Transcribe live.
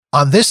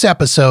on this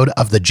episode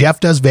of the Jeff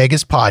Does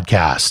Vegas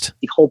podcast.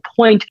 The whole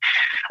point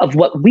of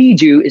what we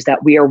do is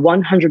that we are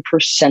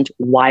 100%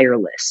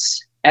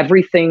 wireless.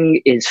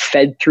 Everything is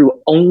fed through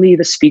only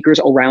the speakers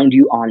around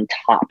you on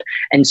top.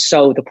 And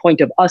so the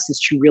point of us is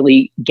to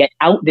really get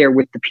out there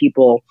with the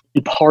people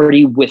and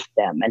party with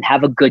them and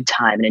have a good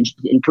time and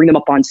bring them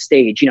up on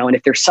stage, and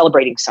if they're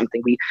celebrating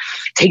something, we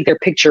take their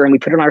picture and we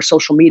put it on our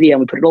social media and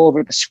we put it all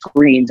over the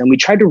screens. And we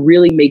try to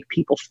really make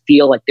people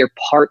feel like they're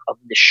part of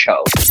the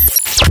show.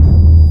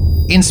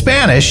 In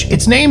Spanish,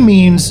 its name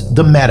means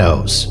the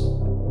Meadows.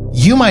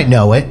 You might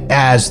know it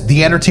as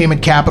the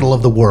entertainment capital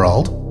of the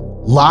world,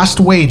 Lost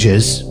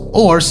Wages,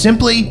 or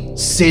simply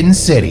Sin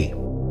City.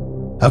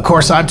 Of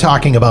course, I'm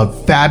talking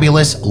about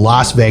fabulous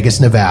Las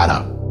Vegas, Nevada.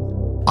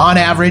 On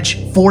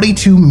average,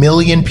 42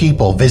 million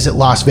people visit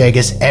Las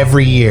Vegas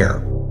every year,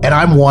 and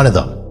I'm one of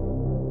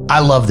them.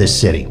 I love this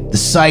city. The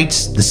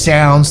sights, the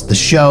sounds, the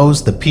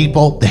shows, the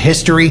people, the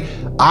history.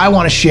 I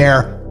want to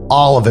share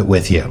all of it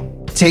with you.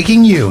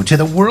 Taking you to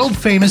the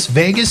world-famous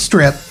Vegas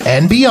Strip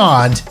and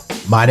beyond,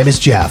 my name is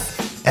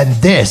Jeff, and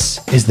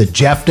this is the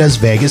Jeff Does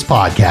Vegas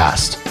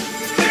podcast.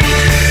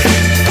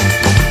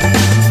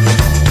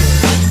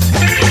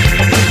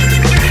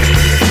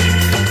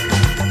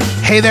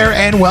 Hey there,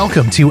 and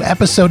welcome to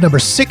episode number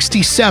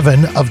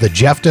 67 of the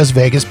Jeff Does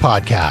Vegas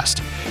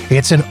podcast.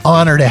 It's an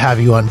honor to have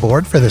you on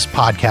board for this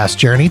podcast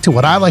journey to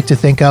what I like to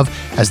think of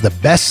as the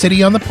best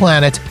city on the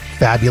planet,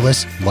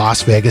 fabulous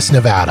Las Vegas,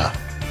 Nevada.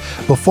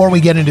 Before we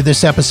get into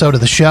this episode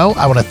of the show,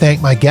 I want to thank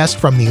my guest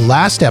from the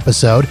last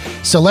episode,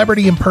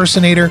 celebrity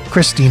impersonator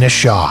Christina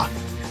Shaw.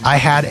 I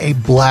had a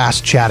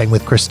blast chatting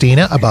with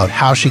Christina about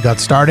how she got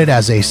started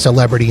as a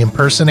celebrity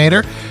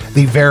impersonator,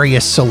 the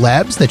various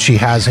celebs that she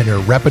has in her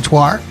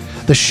repertoire,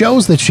 the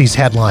shows that she's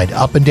headlined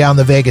up and down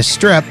the Vegas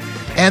Strip,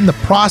 and the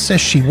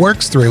process she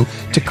works through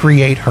to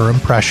create her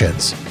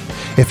impressions.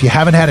 If you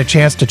haven't had a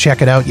chance to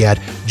check it out yet,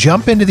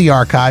 jump into the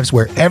archives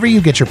wherever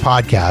you get your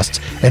podcasts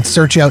and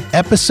search out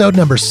episode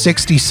number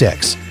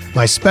 66,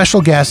 my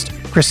special guest,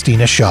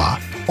 Christina Shaw,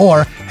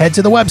 or head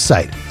to the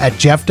website at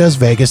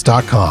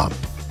jeffdoesvegas.com.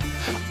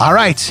 All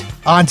right,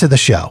 on to the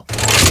show.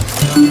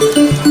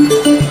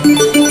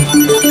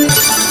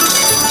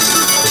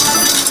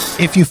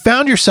 If you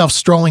found yourself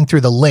strolling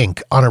through the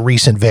link on a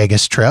recent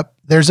Vegas trip,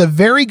 there's a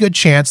very good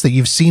chance that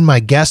you've seen my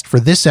guest for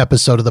this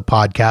episode of the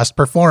podcast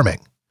performing.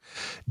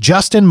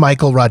 Justin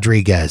Michael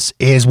Rodriguez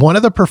is one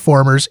of the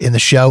performers in the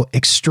show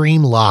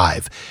Extreme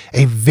Live,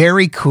 a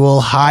very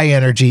cool,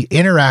 high-energy,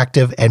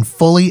 interactive, and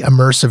fully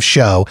immersive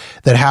show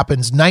that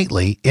happens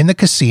nightly in the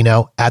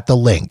casino at the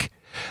Link.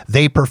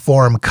 They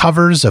perform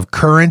covers of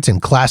current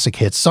and classic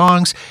hit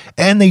songs,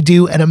 and they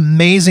do an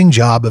amazing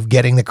job of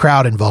getting the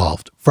crowd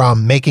involved,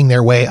 from making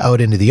their way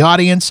out into the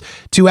audience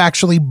to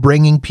actually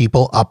bringing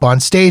people up on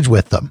stage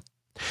with them.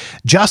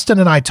 Justin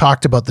and I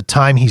talked about the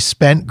time he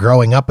spent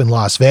growing up in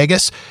Las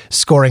Vegas,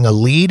 scoring a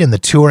lead in the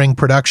touring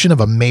production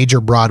of a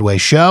major Broadway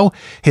show,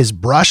 his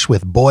brush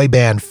with boy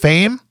band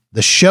fame,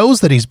 the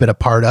shows that he's been a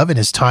part of in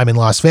his time in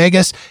Las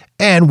Vegas,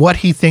 and what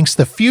he thinks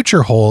the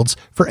future holds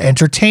for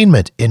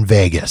entertainment in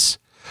Vegas.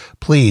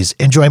 Please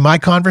enjoy my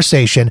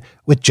conversation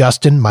with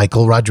Justin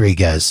Michael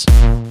Rodriguez.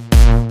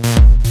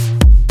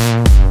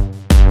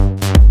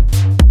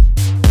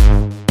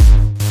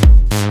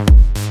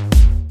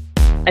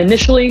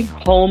 Initially,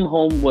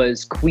 home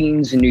was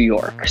Queens, New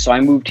York. So I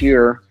moved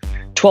here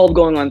 12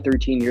 going on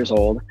 13 years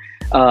old.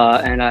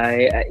 And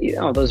I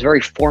those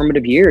very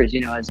formative years,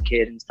 as a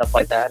kid and stuff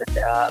like that.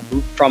 And,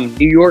 moved from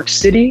New York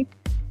City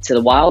to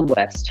the Wild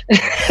West.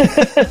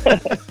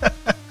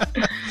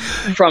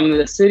 From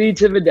the city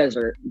to the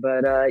desert.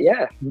 But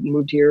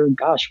moved here,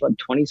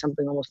 20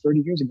 something, almost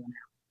 30 years ago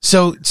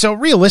now. So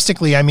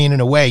realistically, I mean,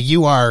 in a way,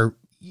 you're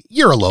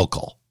a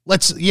local.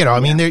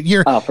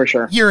 You're for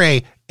sure.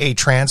 You're a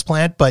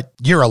transplant, but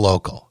you're a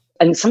local.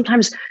 And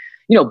sometimes,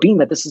 being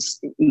that this is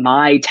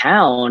my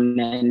town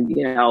and,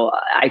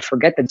 I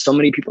forget that so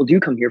many people do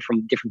come here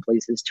from different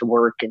places to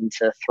work and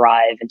to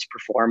thrive and to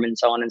perform and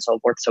so on and so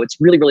forth. So it's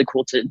really, really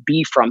cool to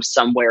be from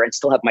somewhere and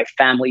still have my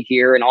family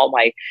here and all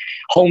my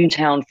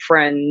hometown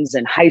friends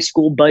and high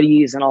school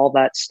buddies and all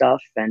that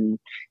stuff. And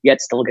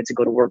yet still get to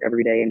go to work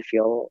every day and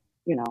feel,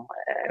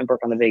 and work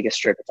on the Vegas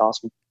Strip. It's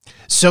awesome.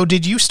 So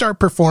did you start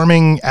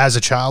performing as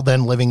a child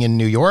then living in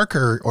New York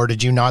or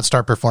did you not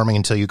start performing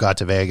until you got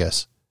to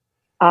Vegas?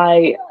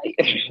 I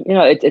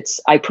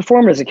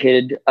performed as a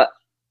kid,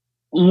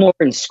 more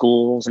in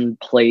schools and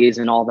plays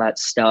and all that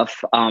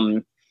stuff.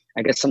 I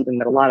guess something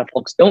that a lot of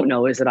folks don't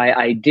know is that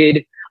I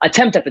did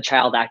attempt at the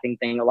child acting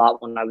thing a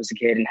lot when I was a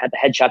kid and had the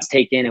headshots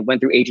taken and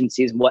went through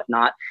agencies and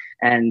whatnot.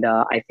 And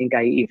I think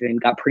I even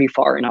got pretty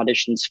far in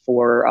auditions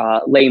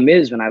for Les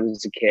Mis when I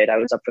was a kid. I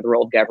was up for the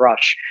role of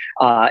Gavroche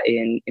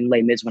in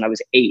Les Mis when I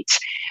was 8.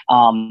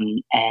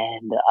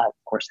 And of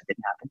course that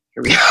didn't happen.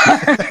 Here we are.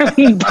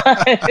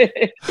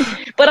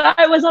 but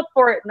I was up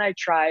for it and I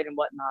tried and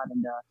whatnot.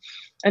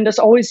 And just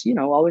always,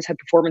 always had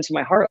performance in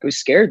my heart. I was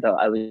scared though.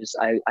 I always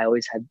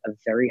had a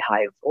very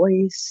high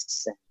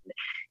voice and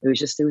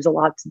it was a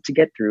lot to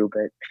get through,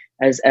 but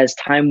as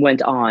time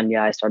went on,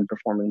 yeah, I started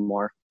performing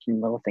more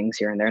little things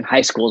here and there. In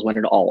high school is when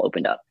it all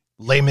opened up.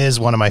 Les Mis,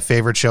 one of my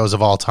favorite shows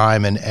of all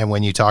time. And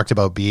when you talked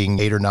about being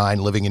 8 or 9,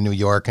 living in New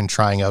York and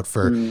trying out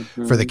for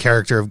the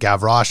character of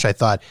Gavroche, I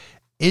thought,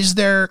 is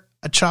there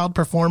a child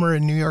performer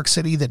in New York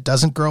City that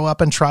doesn't grow up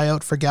and try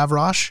out for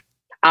Gavroche?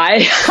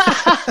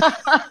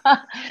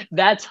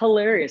 That's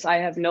hilarious. I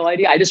have no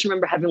idea. I just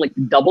remember having like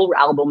the double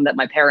album that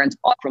my parents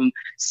bought from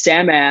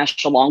Sam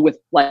Ash, along with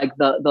like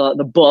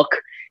the book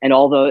and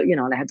all the,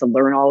 and I had to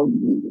learn all.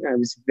 It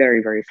was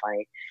very, very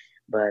funny,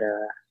 but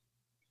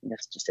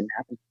this just didn't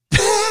happen.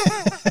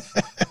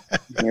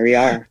 Here we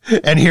are.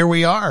 And here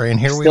we are.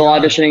 Still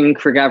auditioning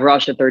for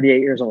Gavroche at 38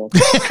 years old.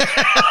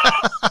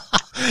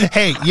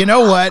 Hey, you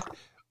know what?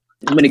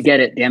 I'm going to get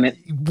it, damn it.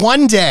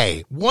 One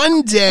day,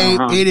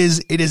 it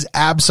is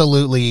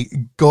absolutely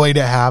going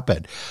to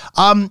happen.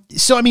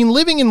 So, I mean,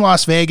 living in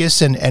Las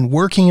Vegas and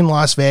working in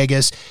Las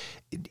Vegas,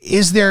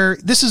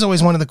 this is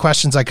always one of the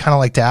questions I kind of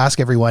like to ask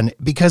everyone,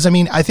 because I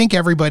mean, I think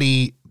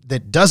everybody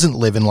that doesn't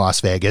live in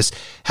Las Vegas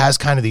has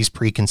kind of these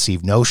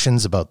preconceived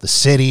notions about the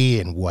city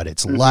and what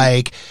it's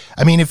like.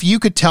 I mean, if you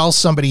could tell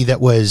somebody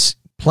that was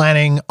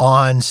planning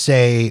on,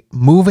 say,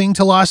 moving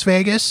to Las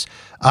Vegas,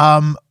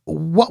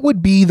 what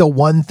would be the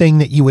one thing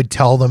that you would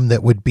tell them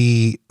that would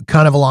be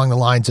kind of along the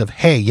lines of,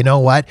 hey, you know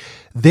what?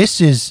 This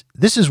is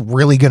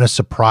really going to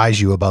surprise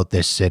you about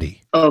this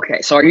city.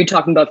 Okay. So are you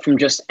talking about from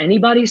just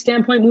anybody's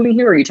standpoint moving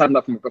here, or are you talking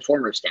about from a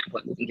performer's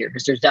standpoint moving here?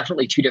 Because there's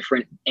definitely two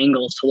different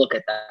angles to look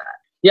at that.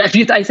 Yeah,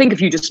 I think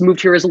if you just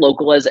moved here as a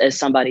local, as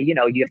somebody, you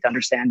have to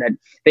understand that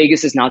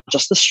Vegas is not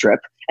just the Strip,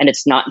 and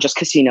it's not just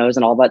casinos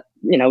and all that.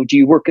 Do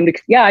you work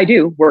yeah, I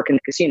do work in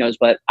the casinos,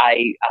 but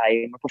I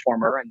am a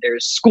performer, and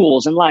there's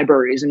schools and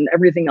libraries and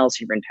everything else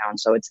here in town.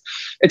 So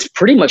it's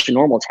pretty much a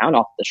normal town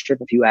off the Strip,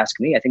 if you ask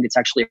me. I think it's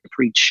actually a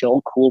pretty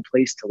chill, cool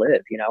place to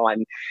live.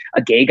 I'm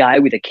a gay guy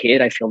with a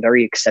kid. I feel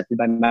very accepted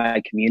by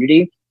my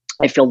community.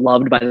 I feel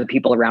loved by the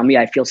people around me.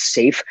 I feel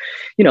safe,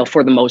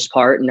 for the most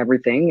part and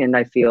everything. And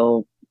I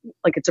feel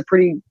like it's a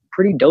pretty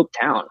dope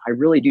town. I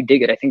really do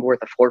dig it. I think we're at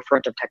the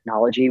forefront of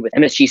technology with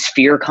MSG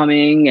Sphere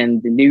coming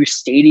and the new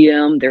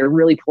stadium. They're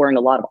really pouring a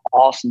lot of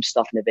awesome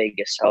stuff into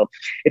Vegas. So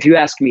if you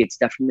ask me, it's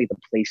definitely the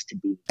place to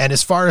be. And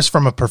as far as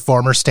from a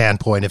performer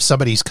standpoint, if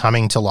somebody's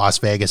coming to Las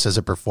Vegas as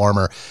a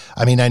performer,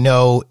 I mean, I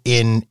know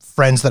in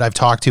friends that I've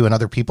talked to and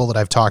other people that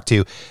I've talked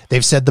to,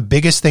 they've said the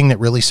biggest thing that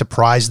really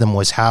surprised them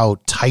was how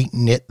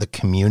tight-knit the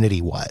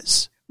community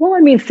was. Well, I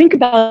mean, think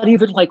about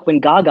even like when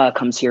Gaga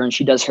comes here and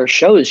she does her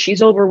shows,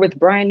 she's over with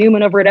Brian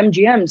Newman over at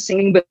MGM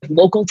singing with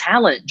local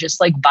talent,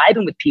 just like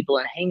vibing with people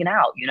and hanging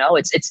out.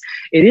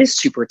 It is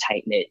super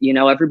tight knit.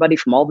 Everybody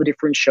from all the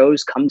different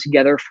shows come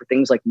together for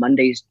things like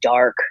Monday's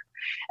Dark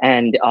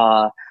and,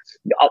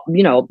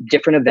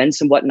 different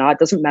events and whatnot. It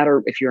doesn't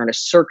matter if you're on a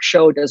Cirque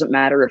show. It doesn't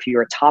matter if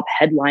you're a top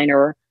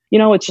headliner.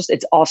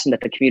 It's awesome that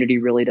the community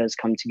really does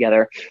come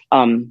together.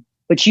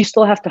 But you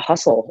still have to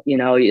hustle.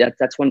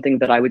 That's one thing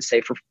that I would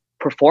say for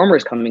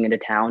performers coming into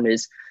town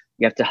is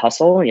you have to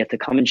hustle and you have to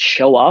come and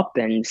show up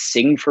and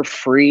sing for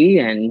free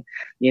and,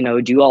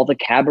 do all the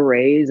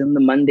cabarets and the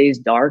Monday's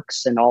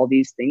Darks and all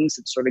these things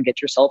that sort of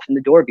get yourself in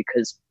the door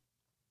because,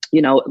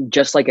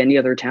 just like any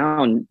other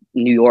town,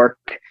 New York,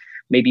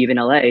 maybe even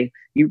LA,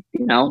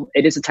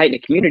 it is a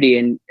tight-knit community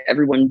and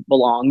everyone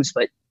belongs.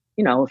 But,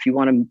 if you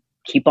want to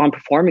keep on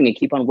performing and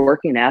keep on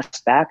working and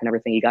ask back and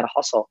everything, you got to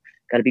hustle,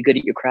 got to be good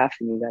at your craft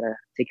and you got to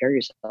take care of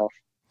yourself.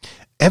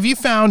 Have you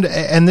found,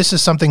 and this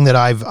is something that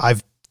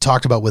I've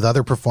talked about with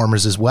other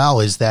performers as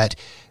well, is that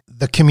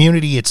the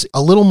community, it's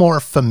a little more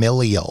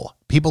familial.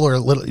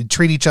 People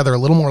treat each other a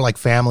little more like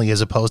family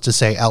as opposed to,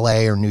 say,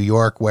 LA or New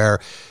York, where,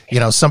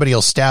 somebody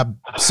will stab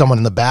someone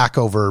in the back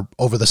over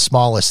the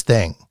smallest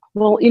thing.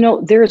 Well,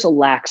 there's a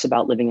lax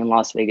about living in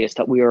Las Vegas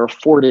that we are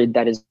afforded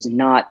that is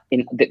not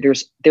in,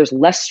 there's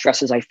less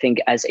stresses, I think,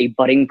 as a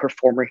budding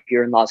performer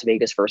here in Las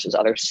Vegas versus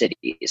other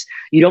cities.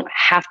 You don't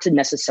have to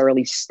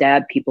necessarily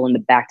stab people in the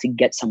back to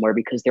get somewhere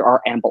because there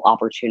are ample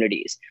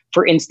opportunities.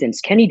 For instance,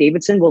 Kenny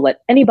Davidson will let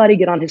anybody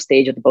get on his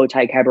stage at the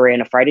Bowtie Cabaret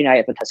on a Friday night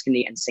at the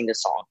Tuscany and sing a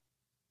song.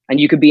 And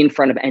you could be in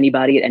front of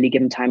anybody at any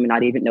given time and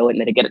not even know it,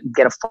 and then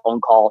get a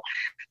phone call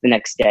the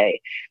next day.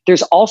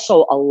 There's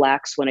also a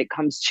lax when it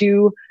comes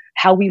to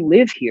how we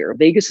live here.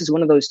 Vegas is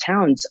one of those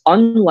towns,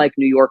 unlike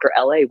New York or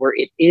LA, where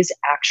it is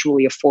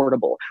actually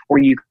affordable,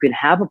 where you can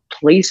have a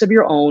place of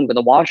your own with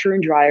a washer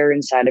and dryer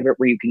inside of it,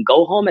 where you can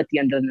go home at the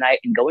end of the night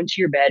and go into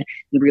your bed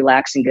and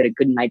relax and get a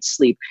good night's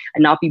sleep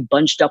and not be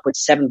bunched up with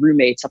 7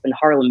 roommates up in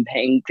Harlem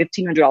paying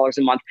 $1,500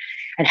 a month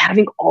and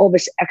having all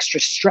this extra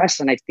stress.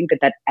 And I think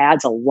that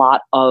adds a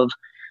lot of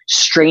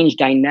strange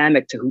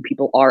dynamic to who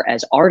people are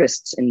as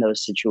artists in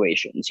those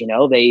situations.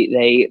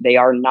 They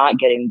are not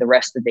getting the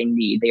rest that they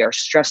need. They are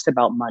stressed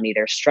about money.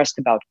 They're stressed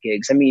about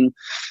gigs. I mean,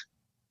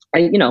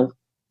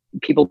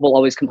 people will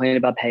always complain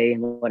about pay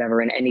and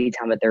whatever in any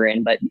town that they're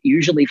in, but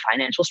usually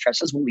financial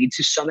stresses will lead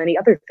to so many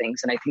other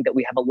things. And I think that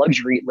we have a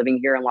luxury living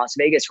here in Las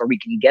Vegas where we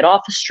can get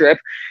off the strip,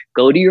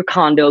 go to your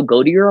condo,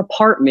 go to your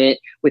apartment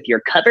with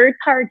your covered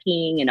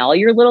parking and all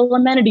your little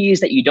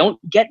amenities that you don't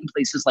get in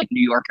places like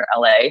New York or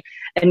LA,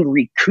 and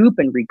recoup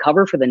and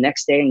recover for the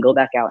next day and go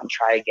back out and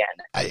try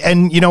again.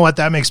 And you know what?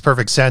 That makes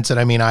perfect sense. And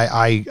I mean,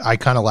 I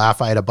kind of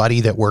laugh. I had a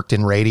buddy that worked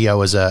in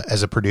radio as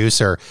a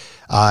producer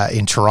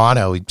in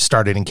Toronto. He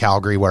started in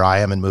Calgary, where I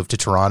am, and moved to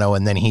Toronto.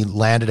 And then he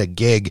landed a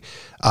gig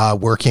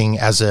working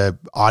as a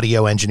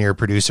audio engineer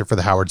producer for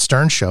the Howard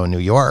Stern show in New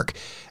York.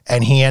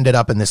 And he ended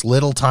up in this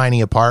little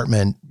tiny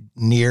apartment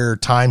near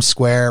Times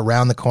Square,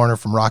 around the corner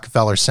from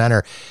Rockefeller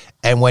Center.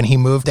 And when he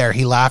moved there,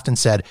 he laughed and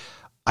said,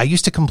 I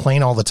used to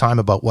complain all the time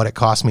about what it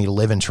cost me to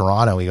live in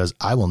Toronto. He goes,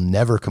 I will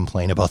never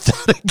complain about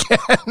that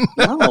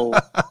again.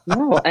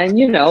 No. And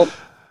you know,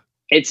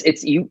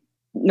 it's you,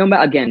 no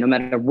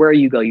matter where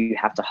you go, you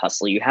have to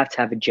hustle. You have to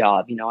have a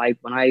job. You know,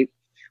 when I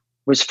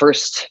was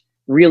first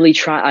really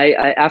trying,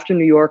 after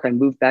New York, I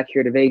moved back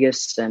here to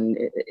Vegas, and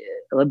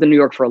I lived in New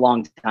York for a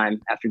long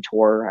time. After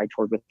tour, I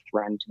toured with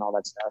Rent and all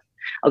that stuff.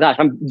 Oh gosh,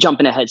 I'm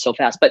jumping ahead so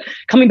fast. But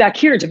coming back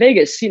here to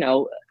Vegas, you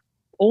know,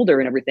 older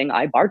and everything,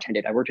 I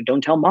bartended. I worked at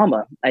Don't Tell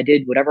Mama. I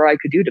did whatever I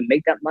could do to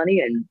make that money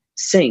and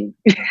sing.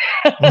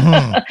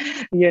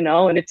 Mm-hmm. You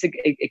know, and it's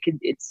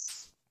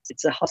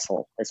a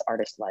hustle, this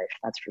artist life,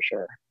 that's for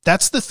sure.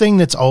 That's the thing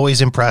that's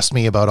always impressed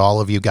me about all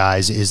of you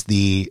guys, is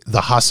the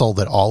hustle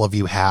that all of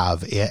you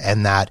have,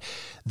 and that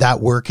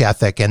work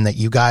ethic, and that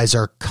you guys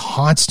are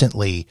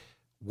constantly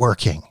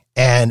working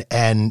and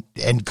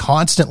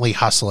constantly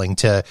hustling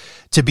to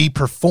be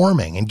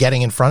performing and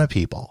getting in front of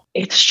people.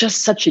 It's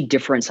just such a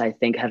difference, I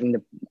think, having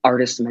the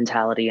artist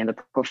mentality and the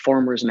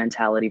performer's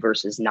mentality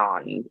versus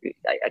I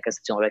guess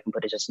it's the only way I can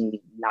put it, just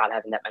not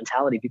having that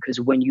mentality.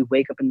 Because when you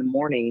wake up in the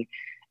morning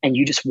and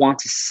you just want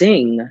to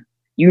sing,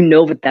 you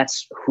know that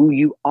that's who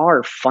you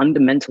are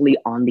fundamentally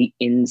on the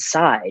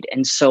inside.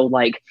 And so,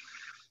 like,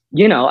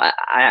 you know,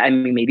 I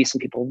mean, maybe some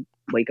people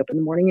wake up in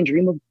the morning and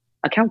dream of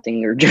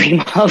accounting, or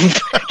dream of,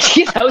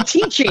 you know,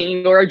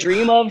 teaching, or a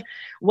dream of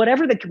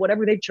whatever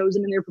they've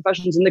chosen in their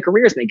professions and their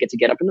careers. And they get to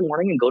get up in the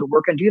morning and go to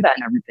work and do that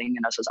and everything.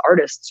 And us as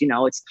artists, you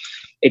know,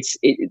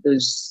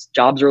 those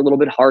jobs are a little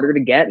bit harder to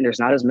get, and there's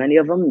not as many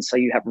of them. And so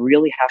you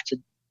really have to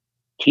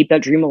keep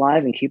that dream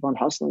alive and keep on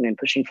hustling and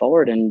pushing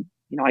forward. And,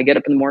 you know, I get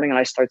up in the morning and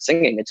I start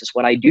singing. It's just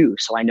what I do.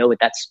 So I know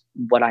that's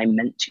what I'm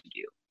meant to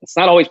do. It's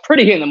not always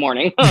pretty in the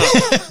morning,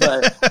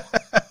 but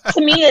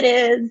to me it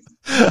is.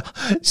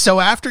 So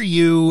after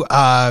you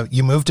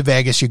moved to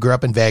Vegas, you grew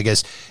up in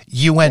Vegas,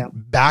 you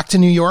went back to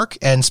New York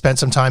and spent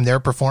some time there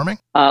performing?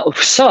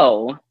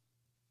 So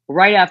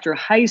right after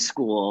high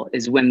school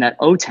is when that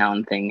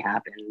O-Town thing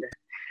happened.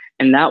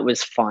 And that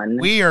was fun.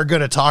 We are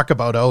going to talk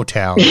about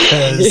O-Town.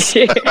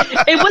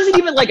 It wasn't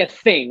even like a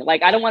thing.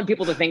 Like, I don't want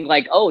people to think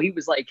like, oh, he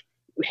was like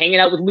hanging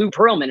out with Lou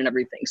Pearlman and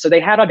everything. So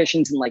they had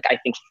auditions in, like, I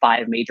think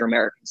 5 major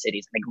American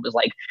cities. I think it was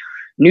like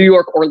New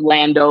York,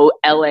 Orlando,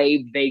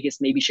 LA,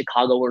 Vegas, maybe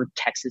Chicago or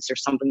Texas or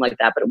something like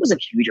that. But it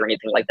wasn't huge or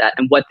anything like that.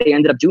 And what they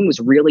ended up doing was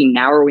really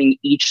narrowing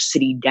each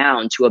city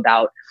down to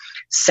about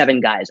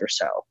 7 guys or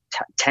so,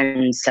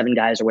 7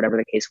 guys or whatever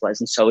the case was.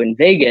 And so in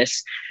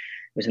Vegas,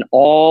 it was an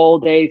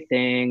all-day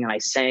thing, and I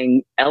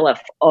sang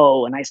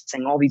LFO, and I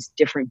sang all these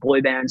different boy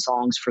band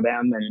songs for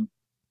them, and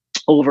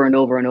over and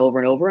over and over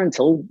and over,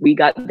 until we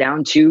got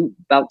down to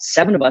about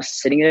 7 of us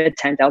sitting in a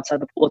tent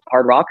outside the pool at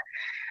Hard Rock.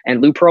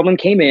 And Lou Pearlman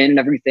came in and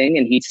everything,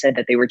 and he said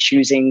that they were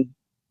choosing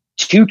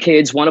 2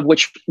 kids, one of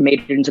which made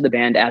it into the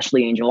band,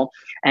 Ashley Angel,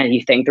 and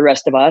he thanked the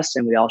rest of us,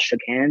 and we all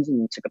shook hands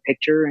and took a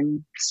picture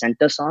and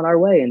sent us on our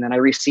way. And then I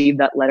received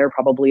that letter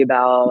probably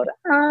about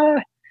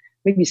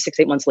maybe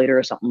 6-8 months later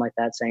or something like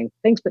that, saying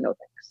thanks, but no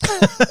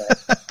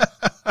thanks.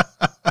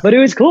 But it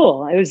was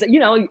cool. It was, you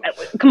know,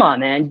 come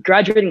on, man,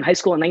 graduating high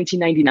school in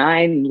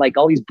 1999, like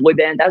all these boy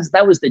band,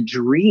 that was the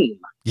dream.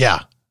 Yeah.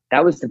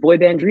 That was the boy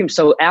band dream.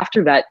 So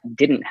after that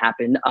didn't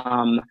happen,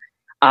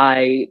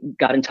 I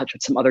got in touch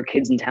with some other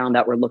kids in town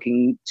that were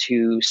looking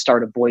to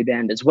start a boy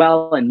band as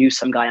well, and knew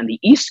some guy on the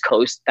East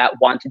Coast that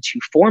wanted to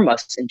form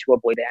us into a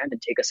boy band and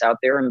take us out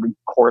there and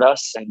record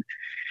us. And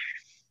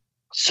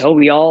so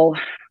we all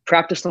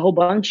practiced a whole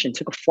bunch and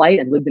took a flight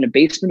and lived in a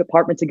basement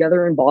apartment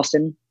together in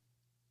Boston,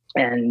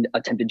 and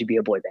attempted to be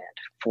a boy band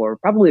for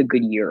probably a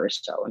good year or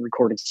so, and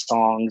recorded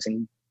songs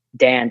and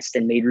danced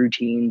and made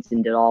routines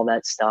and did all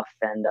that stuff.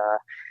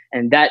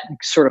 And that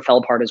sort of fell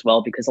apart as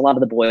well, because a lot of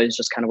the boys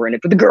just kind of were in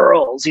it for the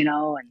girls, you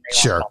know, and they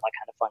sure. all that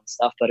kind of fun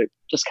stuff, but it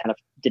just kind of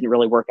didn't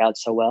really work out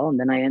so well. And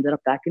then I ended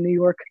up back in New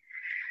York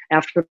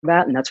after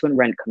that, and that's when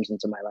Rent comes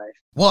into my life.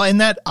 Well, and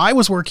that I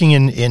was working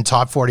in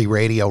Top 40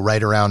 radio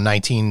right around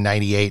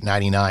 1998,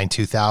 99,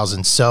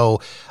 2000. So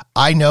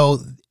I know,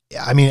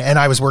 I mean, and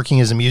I was working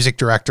as a music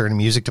director in a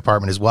music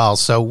department as well.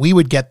 So we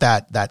would get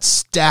that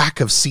stack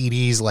of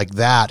CDs like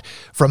that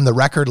from the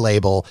record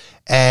label.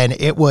 And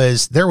there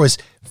was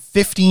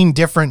 15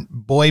 different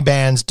boy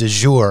bands du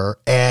jour.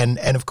 And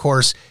of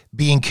course,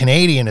 being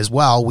Canadian as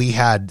well, we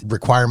had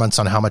requirements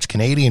on how much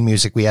Canadian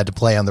music we had to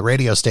play on the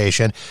radio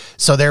station.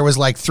 So there was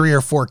like 3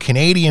 or 4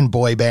 Canadian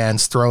boy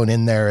bands thrown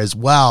in there as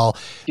well.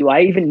 Do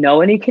I even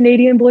know any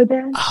Canadian boy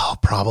bands? Oh,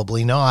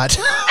 probably not.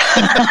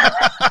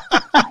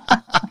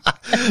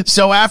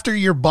 So after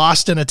your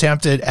Boston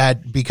attempt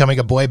at becoming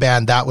a boy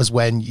band, that was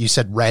when you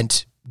said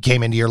Rent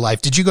came into your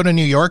life. Did you go to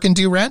New York and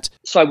do Rent?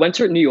 So I went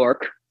to New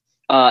York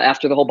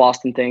after the whole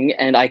Boston thing,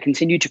 and I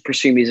continued to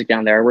pursue music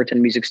down there. I worked in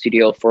a music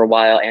studio for a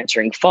while,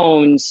 answering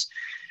phones,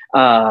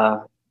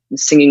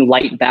 singing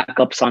light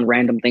backups on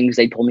random things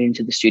they pulled me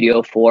into the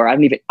studio for.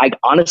 I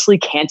honestly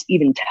can't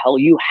even tell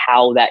you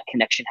how that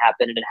connection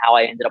happened and how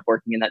I ended up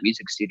working in that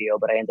music studio,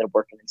 but I ended up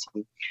working in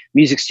some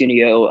music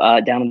studio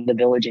down in the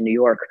Village in New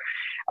York.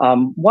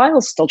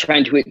 While still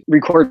trying to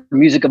record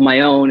music of my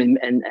own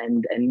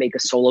and make a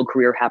solo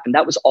career happen.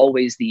 That was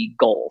always the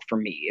goal for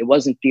me. It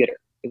wasn't theater.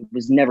 It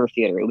was never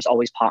theater. It was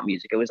always pop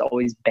music. It was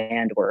always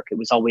band work. It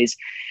was always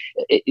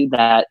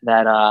that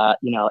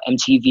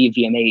MTV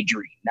VMA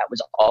dream. That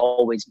was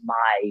always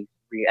my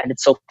dream. And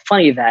it's so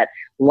funny that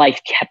life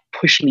kept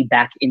pushing me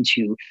back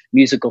into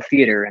musical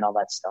theater and all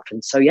that stuff.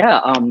 And so,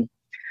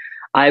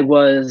 I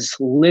was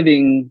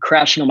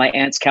crashing on my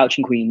aunt's couch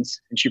in Queens,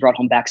 and she brought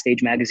home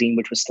Backstage magazine,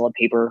 which was still a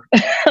paper.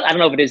 I don't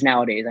know if it is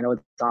nowadays. I know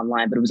it's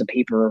online, but it was a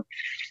paper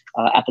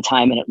at the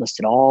time, and it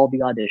listed all the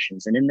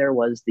auditions. And in there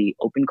was the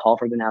open call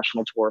for the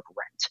national tour of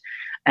Rent.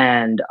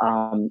 And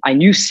I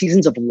knew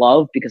Seasons of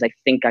Love because I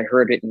think I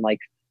heard it in like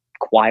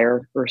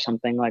choir or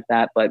something like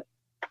that, but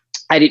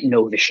I didn't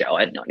know the show. I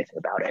didn't know anything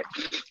about it.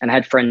 And I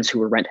had friends who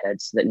were Rent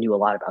heads that knew a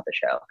lot about the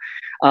show.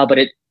 But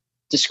it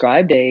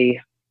described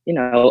a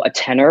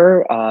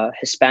tenor,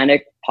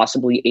 Hispanic,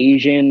 possibly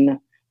Asian,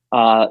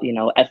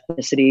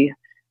 ethnicity.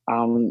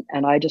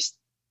 And I just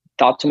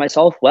thought to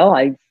myself, well,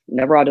 I've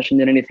never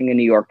auditioned in anything in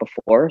New York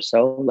before,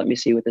 so let me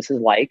see what this is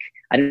like.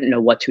 I didn't know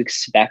what to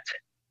expect.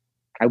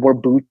 I wore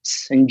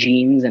boots and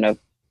jeans and a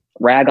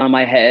rag on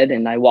my head,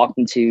 and I walked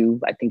into,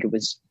 I think it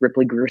was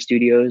Ripley Greer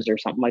Studios or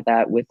something like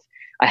that, with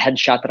a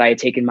headshot that I had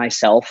taken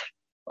myself.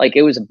 Like,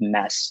 it was a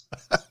mess.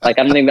 Like,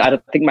 I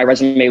don't think my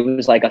resume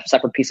was like a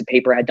separate piece of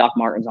paper. I had Doc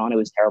Martens on. It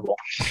was terrible.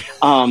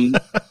 And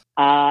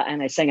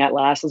I sang At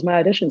Last as my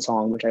audition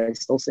song, which I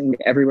still sing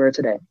everywhere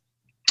today.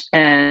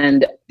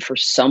 And for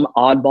some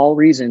oddball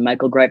reason,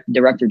 Michael Greif, the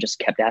director, just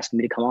kept asking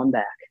me to come on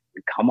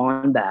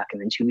back. And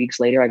then 2 weeks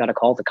later, I got a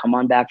call to come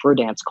on back for a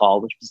dance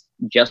call, which was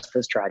just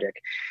as tragic.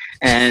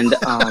 And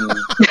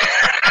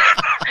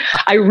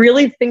I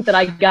really think that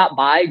I got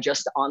by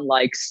just on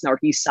like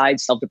snarky side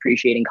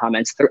self-depreciating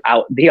comments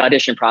throughout the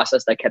audition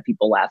process that kept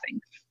people laughing.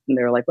 And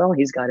they were like, well,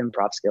 he's got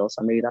improv skills,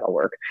 so maybe that'll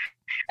work.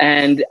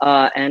 And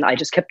I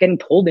just kept getting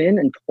pulled in.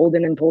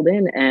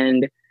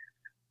 And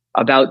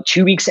about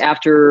 2 weeks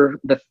after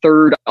the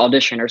third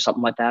audition or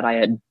something like that, I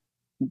had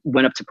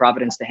went up to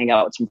Providence to hang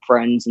out with some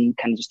friends and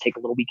kind of just take a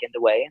little weekend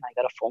away. And I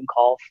got a phone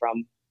call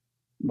from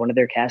one of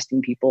their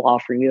casting people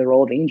offering me the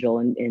role of Angel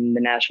in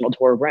the national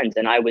tour of Rent.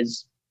 And I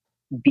was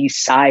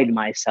beside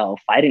myself.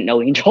 I didn't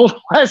know Angel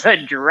was a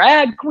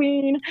drag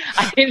queen.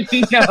 I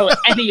didn't know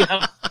any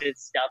of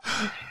this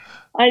stuff.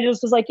 I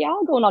just was like, yeah,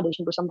 I'll go and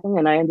audition for something.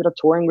 And I ended up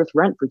touring with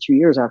Rent for 2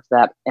 years after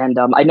that. And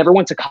I never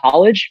went to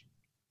college.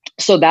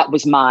 So that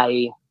was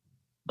my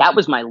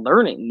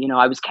learning.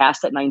 I was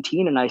cast at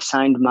 19 and I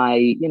signed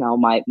my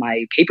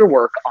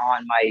paperwork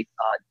on my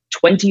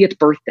 20th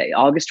birthday.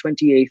 August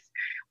 28th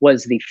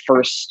was the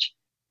first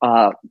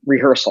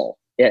rehearsal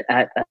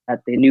at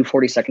the new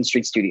 42nd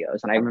Street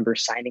Studios. And I remember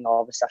signing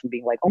all the stuff and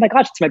being like, oh my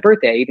gosh, it's my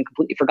birthday. I even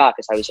completely forgot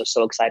because I was just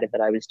so excited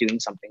that I was doing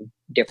something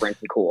different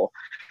and cool.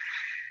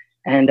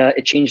 And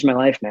it changed my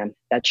life, man.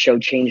 That show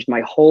changed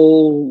my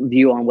whole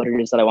view on what it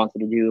is that I wanted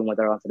to do and what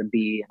I wanted to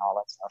be and all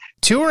that stuff.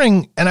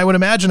 Touring, and I would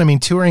imagine,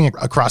 touring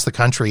across the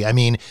country.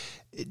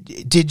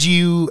 Did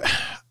you...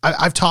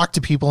 I've talked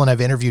to people and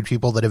I've interviewed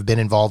people that have been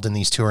involved in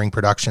these touring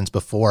productions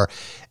before.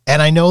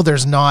 And I know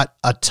there's not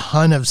a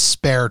ton of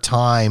spare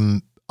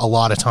time a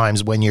lot of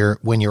times when you're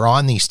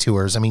on these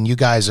tours. You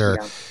guys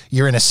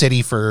you're in a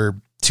city for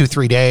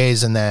 2-3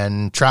 days and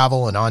then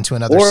travel and on to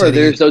another city. Or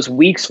there's those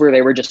weeks where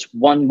they were just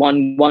one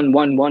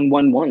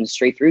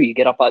straight through. You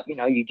get up at,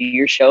 you do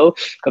your show,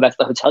 go back to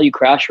the hotel, you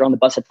crash, you're on the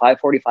bus at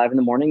 5:45 in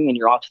the morning and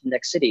you're off to the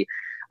next city.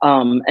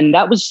 And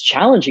that was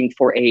challenging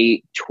for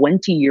a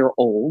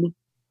 20-year-old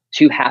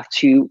to have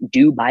to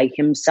do by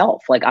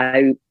himself.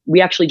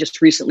 We actually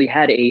just recently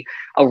had a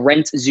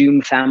Rent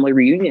Zoom family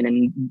reunion,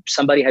 and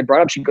somebody had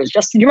brought up, she goes,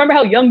 Justin, do you remember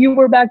how young you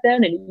were back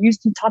then? And you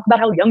used to talk about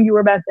how young you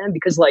were back then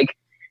because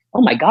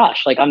oh my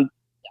gosh, I'm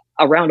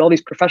around all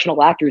these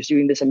professional actors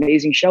doing this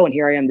amazing show. And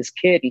here I am, this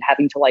kid, and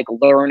having to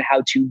learn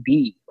how to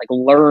be a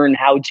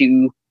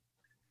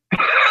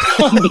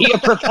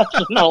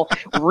professional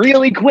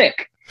really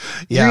quick,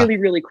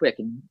 really quick,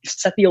 and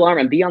set the alarm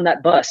and be on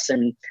that bus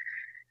and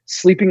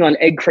sleeping on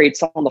egg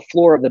crates on the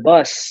floor of the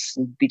bus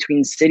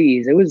between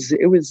cities. It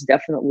was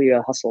definitely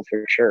a hustle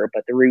for sure.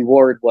 But the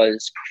reward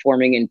was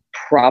performing in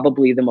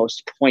probably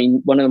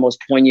one of the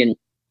most poignant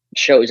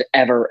shows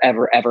ever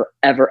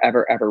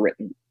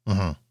written.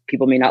 Mm-hmm.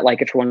 People may not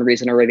like it for one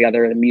reason or the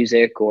other, the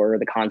music or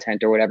the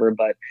content or whatever,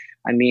 but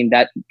I mean,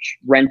 that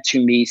Rent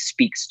to me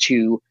speaks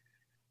to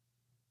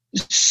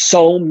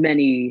so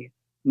many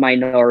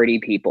minority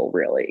people,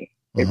 really.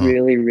 It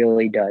really,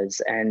 really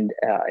does. And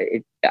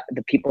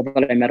the people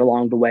that I met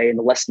along the way and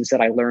the lessons that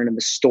I learned and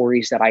the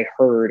stories that I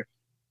heard,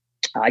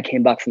 I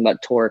came back from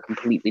that tour a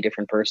completely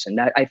different person.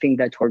 I think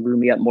that tour grew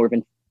me up more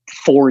than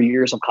 4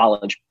 years of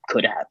college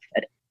could have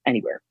at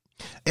anywhere.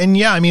 And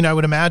yeah, I mean, I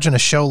would imagine a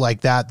show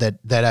like that,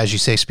 as you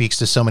say, speaks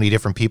to so many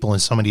different people in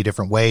so many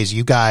different ways.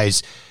 You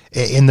guys,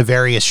 in the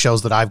various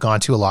shows that I've gone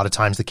to, a lot of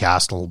times the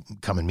cast will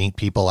come and meet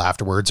people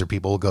afterwards, or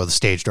people will go to the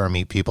stage door and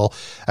meet people.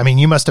 I mean,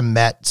 you must have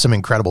met some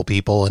incredible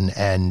people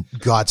and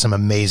got some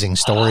amazing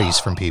stories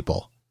from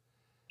people.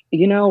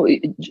 You know,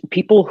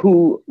 people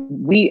who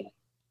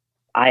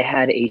I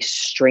had a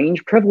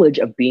strange privilege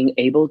of being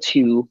able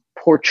to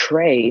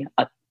portray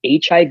a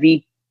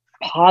HIV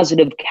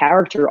positive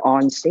character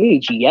on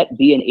stage, yet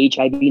be an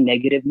HIV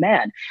negative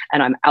man.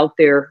 And I'm out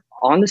there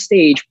on the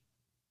stage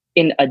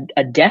in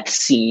a death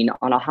scene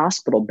on a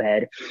hospital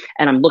bed.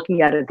 And I'm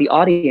looking at the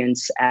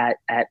audience at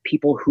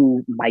people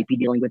who might be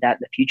dealing with that in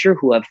the future,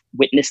 who have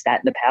witnessed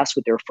that in the past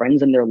with their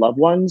friends and their loved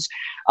ones,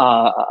 who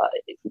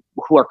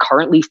are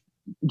currently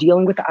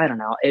dealing with it. I don't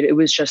know. It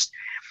was just,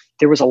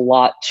 there was a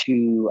lot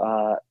to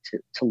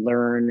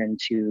learn and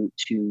to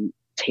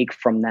take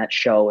from that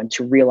show, and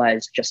to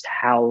realize just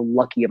how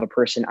lucky of a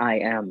person I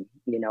am,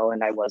 you know,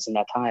 and I was in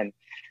that time,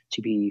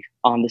 to be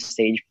on the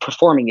stage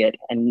performing it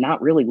and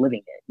not really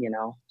living it, you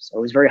know. So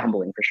it was very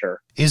humbling for sure.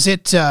 Is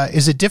it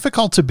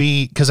difficult to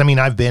be, because I mean,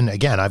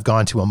 I've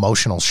gone to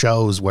emotional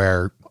shows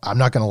where, I'm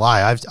not going to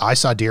lie, I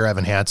saw Dear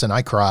Evan Hansen,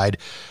 I cried.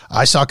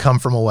 I saw Come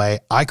From Away,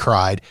 I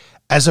cried.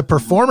 As a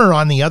performer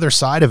on the other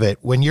side of it,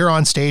 when you're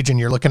on stage and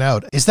you're looking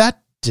out, is that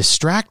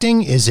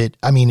distracting? Is it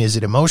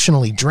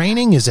emotionally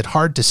draining? Is it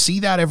hard to see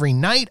that every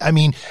night? I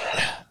mean,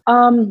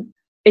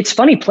 it's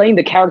funny playing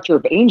the character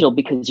of Angel,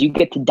 because you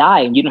get to die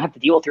and you don't have to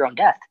deal with your own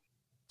death.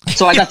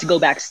 So I got to go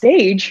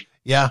backstage.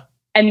 Yeah.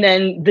 And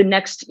then the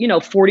next,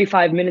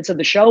 45 minutes of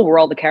the show, where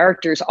all the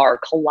characters are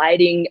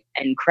colliding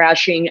and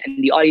crashing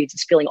and the audience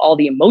is feeling all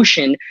the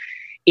emotion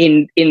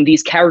in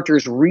these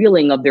characters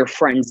reeling of their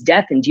friend's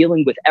death and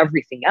dealing with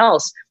everything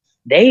else.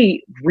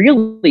 They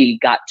really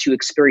got to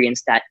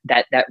experience that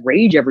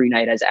rage every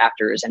night as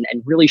actors, and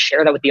really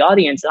share that with the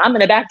audience. And I'm in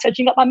the back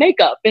touching up my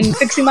makeup and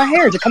fixing my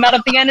hair to come out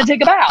at the end and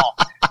take a bow.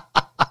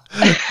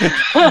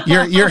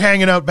 You're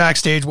hanging out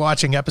backstage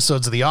watching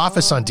episodes of The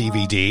Office on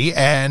DVD,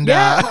 and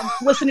I'm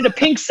listening to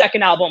Pink's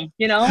second album.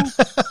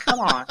 Come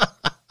on.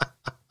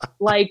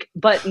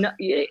 But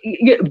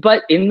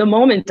in the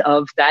moment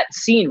of that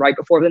scene right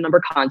before the number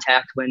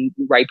Contact,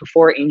 right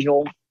before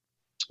Angel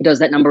does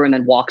that number and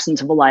then walks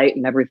into the light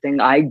and everything,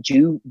 I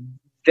do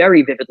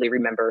very vividly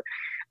remember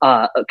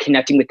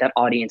connecting with that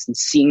audience and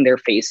seeing their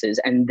faces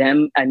and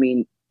them. I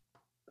mean,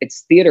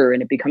 it's theater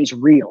and it becomes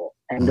real,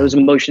 and those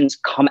emotions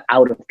come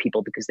out of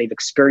people because they've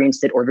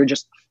experienced it, or they're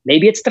just,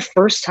 maybe it's the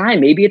first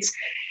time, maybe it's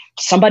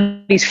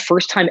somebody's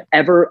first time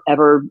ever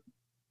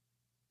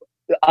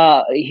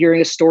hearing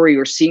a story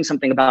or seeing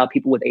something about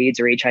people with AIDS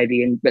or HIV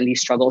and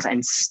these struggles,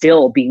 and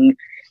still being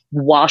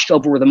washed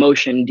over with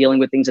emotion, dealing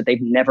with things that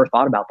they've never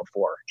thought about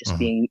before, just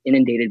being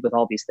inundated with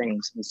all these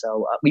things. And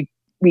so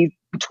we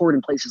toured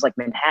in places like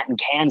Manhattan,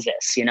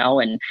 Kansas,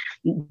 and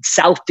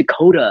South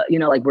Dakota,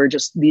 where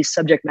just these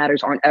subject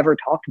matters aren't ever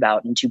talked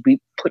about, and to be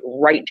put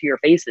right into your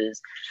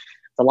faces,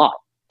 it's a lot.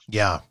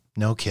 Yeah,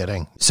 no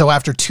kidding. So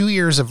after 2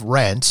 years of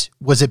Rent,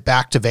 was it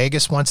back to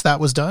Vegas once that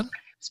was done?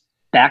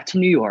 Back to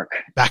New York.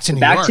 Back to New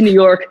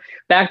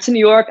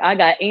York. I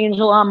got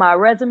Angel on my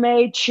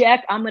resume.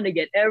 Check. I'm going to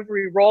get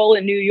every role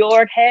in New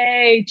York.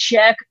 Hey,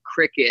 check.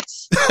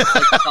 Crickets.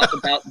 Let's talk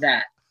about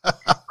that.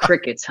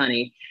 Crickets,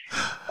 honey.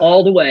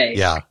 All the way.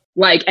 Yeah.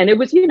 And it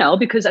was,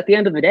 because at the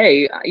end of the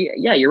day,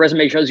 your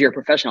resume shows you're a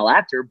professional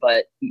actor,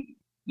 but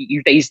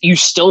you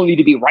still need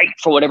to be right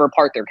for whatever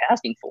part they're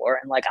casting for.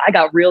 And I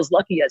got real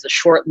lucky as a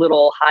short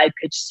little high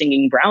pitched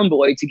singing brown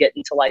boy to get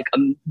into a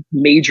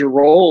major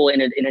role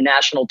in a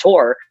national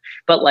tour.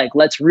 But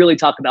let's really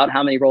talk about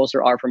how many roles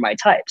there are for my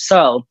type.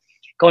 So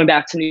going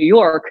back to New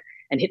York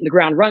and hitting the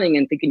ground running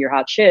and thinking you're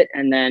hot shit.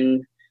 And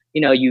then,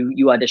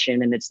 you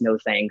audition and it's no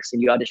thanks.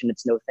 And you audition,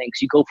 it's no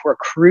thanks. You go for a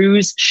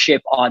cruise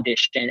ship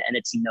audition and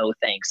it's no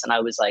thanks. And I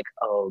was like,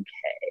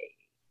 okay.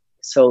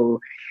 So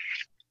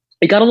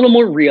it got a little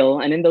more real.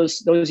 And in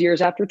those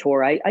years after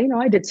tour, I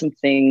did some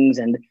things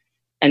and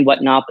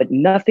whatnot, but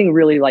nothing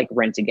really like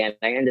Rent again.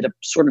 I ended up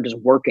sort of just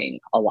working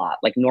a lot,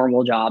 like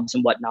normal jobs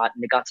and whatnot.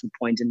 And it got some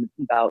points in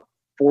about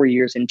 3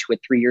 years into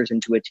it,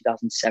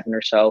 2007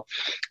 or so,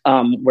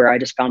 where I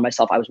just found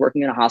myself, I was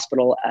working in a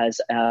hospital as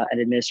an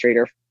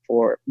administrator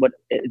for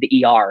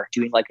the ER,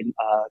 doing like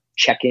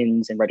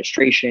check-ins and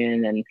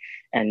registration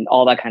and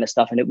all that kind of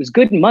stuff. And it was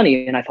good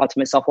money. And I thought to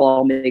myself, well,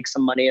 I'll make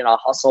some money and I'll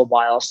hustle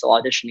while still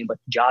auditioning. But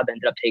the job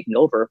ended up taking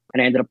over,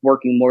 and I ended up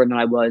working more than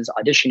I was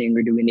auditioning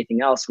or doing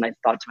anything else. And I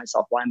thought to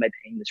myself, why am I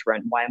paying this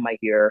rent? Why am I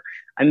here?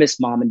 I miss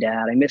mom and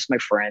dad. I miss my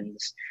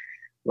friends.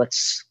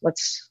 Let's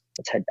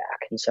head back.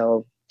 And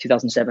so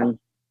 2007,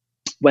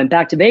 went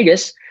back to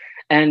Vegas,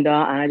 and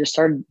I just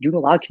started doing a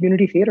lot of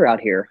community theater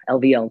out here.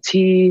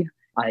 LVLT.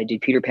 I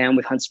did Peter Pan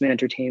with Huntsman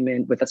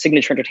Entertainment, with a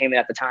Signature Entertainment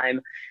at the time.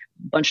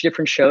 A bunch of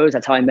different shows.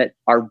 That's how I met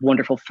our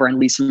wonderful friend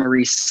Lisa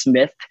Marie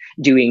Smith,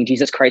 doing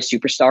Jesus Christ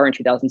Superstar in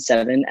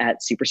 2007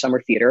 at Super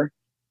Summer Theater.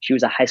 She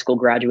was a high school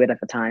graduate at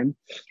the time,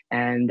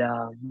 and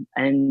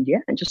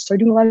just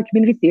started doing a lot of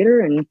community theater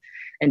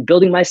and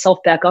building myself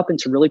back up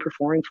into really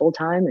performing full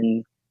time.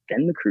 And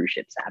then the cruise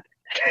ships happened.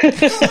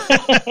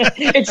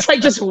 It's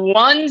like just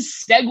one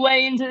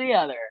segue into the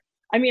other.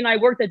 I mean, I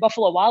worked at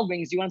Buffalo Wild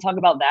Wings. Do you want to talk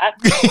about that?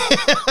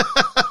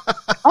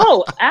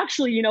 Oh,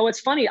 actually, it's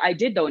funny. I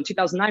did, though, in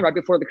 2009, right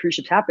before the cruise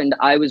ships happened.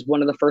 I was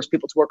one of the first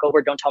people to work over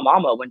at Don't Tell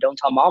Mama, when Don't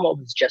Tell Mama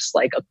was just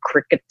like a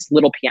Cricket's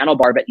little piano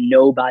bar that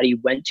nobody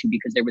went to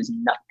because there was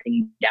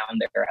nothing down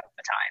there at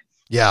the time.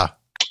 Yeah.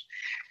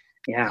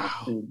 Yeah.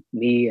 And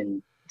me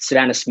and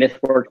Savannah Smith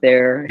worked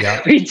there.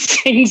 Yeah. We'd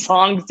sing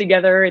songs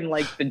together in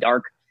like the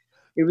dark.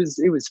 It was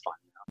fun.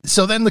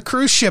 So then the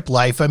cruise ship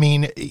life, I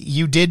mean,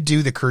 you did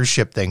do the cruise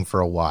ship thing for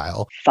a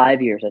while.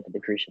 5 years I did the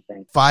cruise ship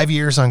thing. 5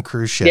 years on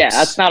cruise ships. Yeah,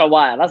 that's not a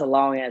while. That's a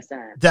long ass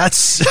time.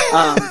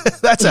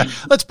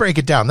 Let's break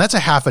it down. That's a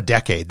half a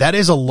decade. That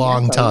is a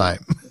long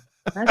time.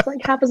 That's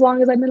like half as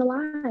long as I've been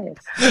alive.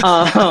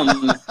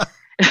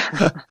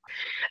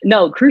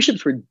 No, cruise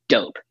ships were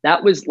dope.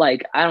 That was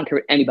like, I don't care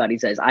what anybody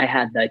says. I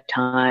had the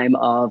time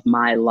of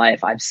my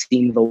life. I've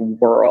seen the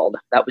world.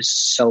 That was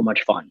so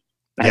much fun.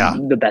 Yeah.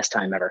 The best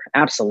time ever.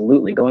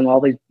 Absolutely. Going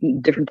all these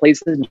different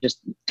places and just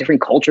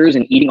different cultures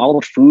and eating all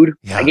the food.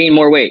 Yeah. I gained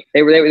more weight.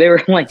 They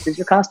were like, does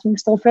your costume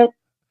still fit?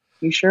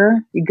 You sure?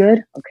 You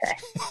good? Okay.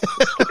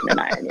 Just keeping an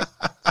eye on you.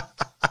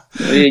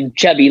 The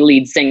chubby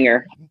lead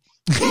singer.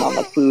 Eating all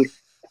the food.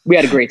 We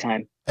had a great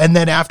time. And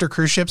then after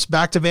cruise ships,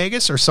 back to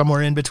Vegas or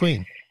somewhere in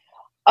between?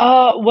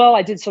 Well,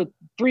 I did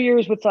 3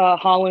 years with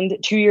Holland,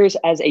 2 years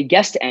as a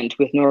guest ent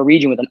with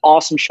Norwegian with an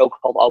awesome show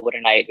called All But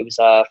a Night. It was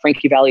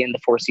Frankie Valli and the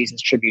Four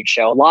Seasons tribute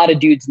show. A lot of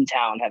dudes in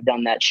town have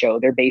done that show.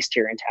 They're based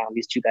here in town.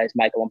 These two guys,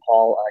 Michael and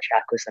Paul,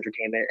 Chackless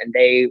Entertainment, and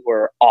they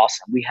were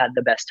awesome. We had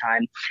the best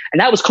time.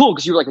 And that was cool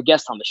because you were like a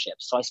guest on the ship.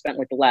 So I spent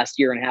like the last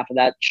year and a half of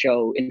that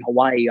show in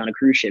Hawaii on a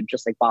cruise ship,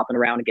 just like bopping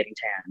around and getting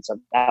tan. So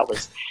that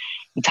was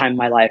the time of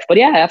my life. But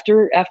yeah,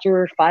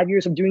 after 5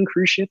 years of doing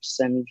cruise ships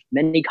and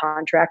many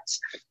contracts,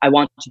 I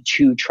wanted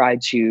to try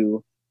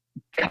to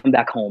come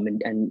back home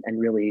and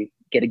really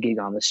get a gig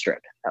on the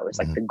Strip. That was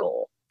like the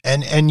goal.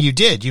 And you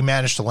did. You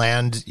managed to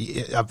land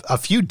a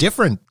few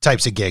different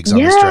types of gigs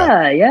on the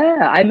Strip.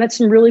 Yeah. I met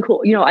some really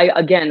cool.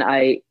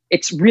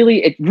 It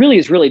really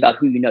is about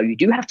who you know. You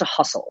do have to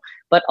hustle,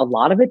 but a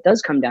lot of it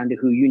does come down to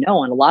who you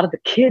know. And a lot of the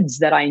kids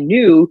that I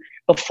knew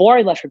before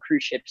I left for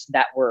cruise ships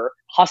that were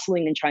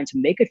hustling and trying to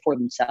make it for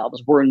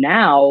themselves were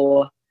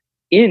now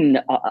in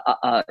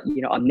a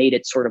made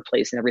it sort of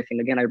place and everything.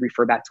 Again, I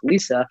refer back to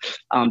Lisa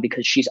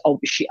because she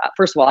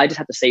first of all, I just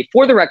have to say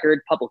for the record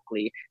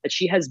publicly that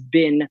she has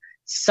been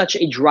such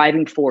a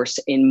driving force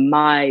in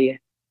my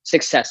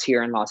success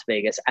here in Las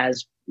Vegas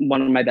as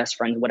one of my best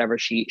friends, whatever.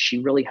 She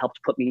really helped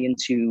put me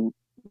into,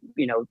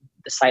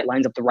 the sight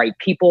lines of the right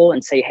people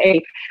and say,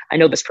 hey, I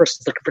know this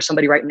person's looking for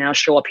somebody right now,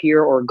 show up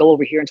here or go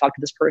over here and talk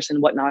to this person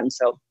and whatnot. And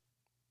so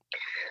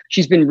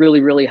she's been really,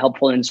 really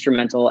helpful and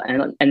instrumental.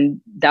 And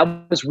that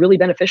was really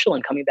beneficial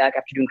in coming back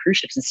after doing cruise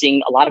ships and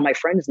seeing a lot of my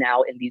friends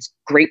now in these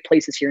great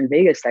places here in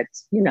Vegas that,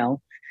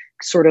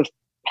 sort of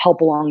help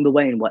along the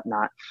way and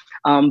whatnot.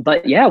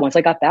 But yeah, once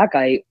I got back,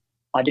 I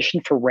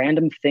auditioned for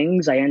random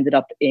things. I ended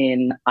up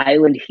in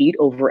Island Heat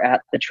over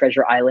at the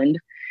Treasure Island.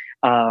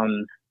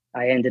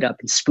 I ended up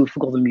in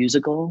Spoofable the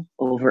Musical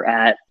over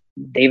at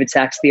David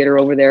Sachs Theater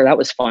over there. That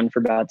was fun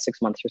for about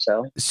 6 months or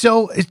so.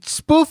 So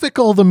it's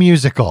Spooficle the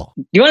Musical.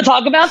 You want to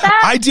talk about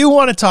that? I do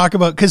want to talk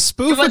about, because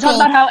Spooficle... You want to talk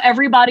about how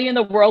everybody in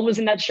the world was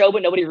in that show,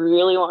 but nobody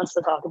really wants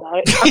to talk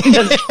about it?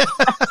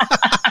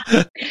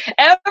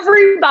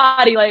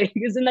 Everybody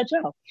is in that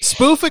show.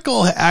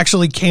 Spooficle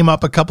actually came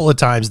up a couple of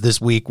times this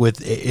week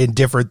in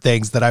different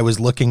things that I was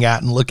looking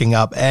at and looking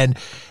up. And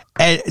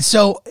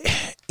so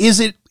is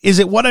it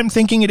what I'm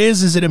thinking it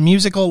is? Is it a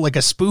musical, like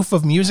a spoof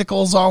of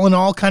musicals all in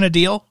all kind of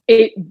deal?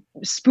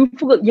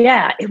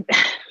 Yeah.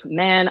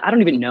 Man, I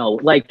don't even know.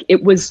 Like,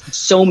 it was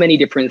so many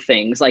different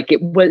things. Like,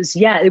 it was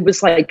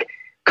like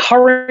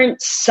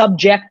current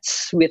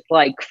subjects with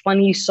like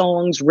funny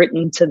songs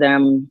written to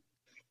them.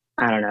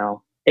 I don't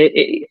know.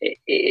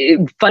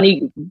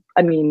 Funny.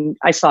 I mean,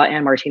 I saw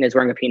Ann Martinez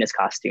wearing a penis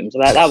costume, so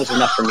that was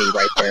enough for me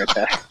right there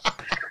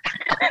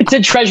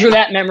to treasure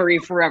that memory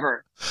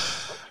forever.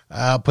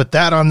 I'll put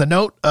that on the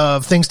note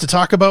of things to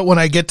talk about when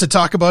I get to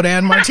talk about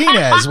Ann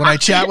Martinez, when I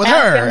chat with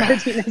her. Ann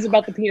Martinez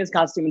about the penis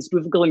costume in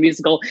Spoofable and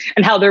Musical,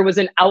 and how there was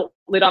an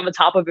outlet on the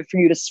top of it for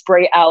you to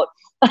spray out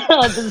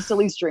the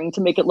silly string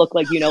to make it look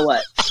like you know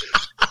what.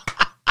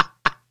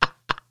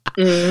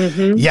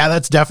 Mm-hmm. Yeah,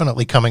 that's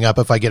definitely coming up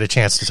if I get a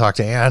chance to talk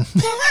to Ann.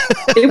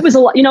 It was a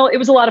lot, it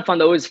was a lot of fun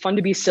though. It was fun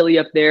to be silly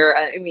up there.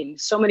 I mean,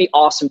 so many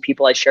awesome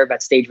people I shared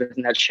that stage with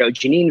in that show.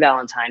 Janine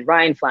Valentine,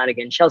 Ryan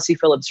Flanagan, Chelsea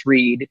Phillips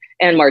Reed,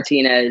 Ann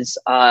Martinez.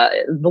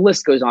 The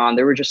list goes on.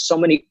 There were just so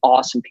many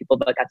awesome people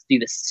that got to do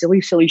this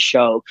silly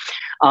show.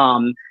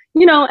 And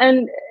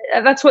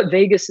that's what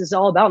Vegas is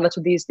all about. And that's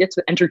what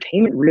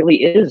entertainment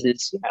really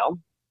is,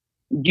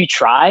 you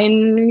try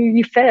and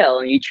you fail,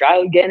 and you try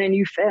again and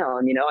you fail.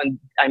 And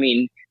I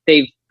mean,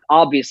 they've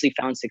obviously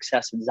found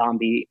success with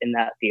Zombie in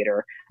that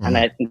theater. Mm-hmm. And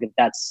I think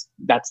that's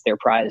their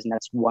prize, and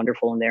that's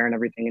wonderful in there and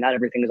everything. And not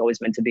everything is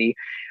always meant to be.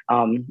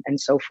 And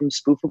so from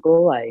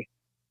Spoofable, I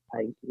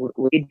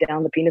laid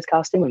down the penis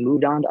costume and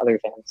moved on to other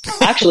things.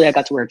 Actually, I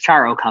got to wear a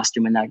Charo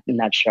costume in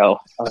that show,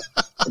 a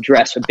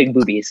dress with big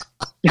boobies.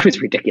 It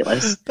was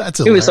ridiculous.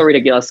 It was so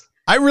ridiculous.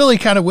 I really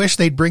kind of wish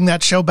they'd bring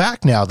that show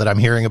back now that I'm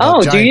hearing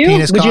about giant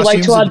penis costumes. Would you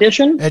like to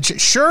audition?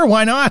 Sure,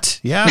 why not?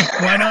 Yeah,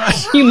 why not?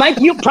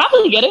 You'll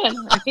probably get in.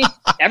 I mean,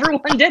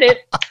 everyone did it.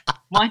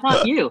 Why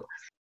not you?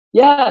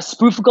 Yeah,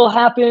 Spoofable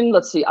happened.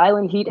 Let's see,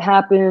 Island Heat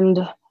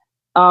happened.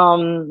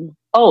 Tony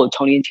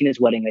and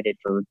Tina's Wedding I did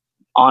for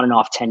on and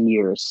off 10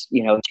 years,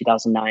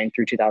 2009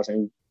 through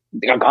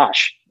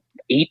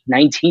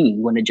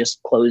 19 when it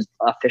just closed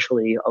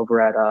officially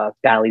over at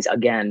Bally's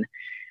again.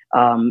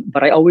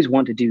 But I always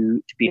wanted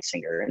to be a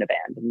singer in a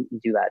band and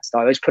do that. So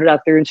I always put it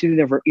out there into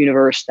the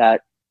universe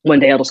that one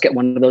day I'll just get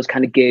one of those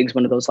kind of gigs,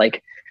 one of those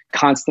like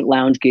constant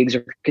lounge gigs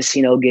or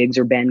casino gigs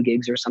or band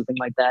gigs or something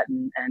like that.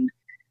 And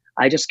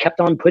I just kept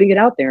on putting it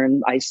out there,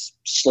 and I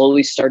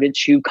slowly started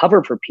to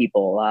cover for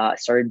people. I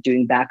started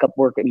doing backup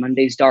work at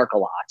Monday's Dark a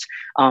lot.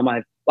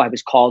 I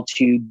was called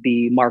to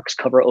be Mark's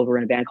cover over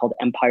in a band called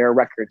Empire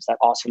Records, that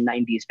awesome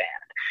 90s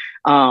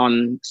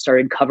band.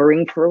 Started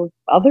covering for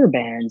other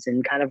bands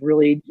and kind of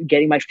really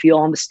getting my feel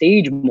on the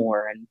stage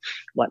more and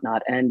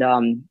whatnot.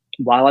 And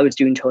while I was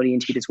doing Tony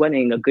and Tita's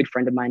Wedding, a good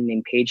friend of mine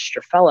named Paige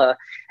Strafella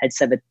had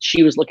said that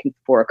she was looking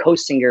for a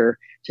co-singer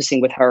to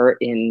sing with her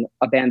in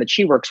a band that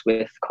she works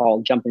with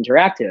called Jump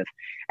Interactive.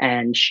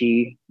 And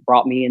she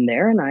brought me in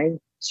there, and I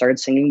started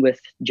singing with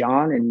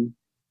John and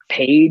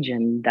Paige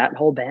and that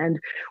whole band,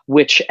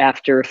 which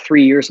after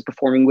 3 years of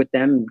performing with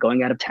them,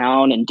 going out of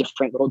town and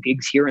different little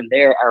gigs here and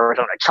there,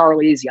 Arizona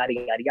Charlie's, yada,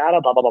 yada,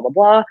 yada, blah, blah, blah, blah,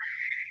 blah,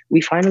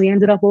 we finally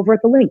ended up over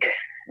at the Link.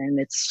 And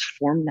it's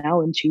formed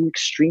now into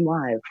Extreme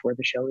Live, where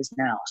the show is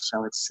now.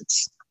 So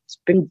it's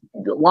been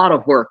a lot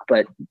of work,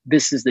 but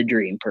this is the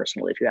dream,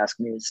 personally, if you ask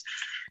me,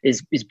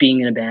 is being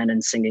in a band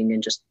and singing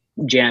and just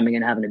jamming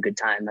and having a good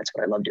time. That's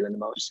what I love doing the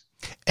most.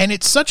 And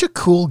it's such a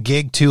cool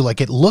gig too.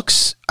 Like, it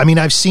looks, I mean,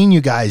 I've seen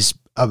you guys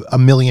a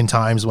million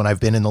times when I've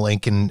been in the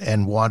Link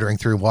and wandering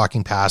through,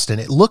 walking past, and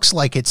it looks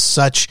like it's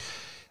such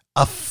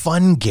a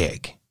fun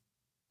gig.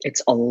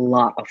 It's a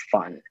lot of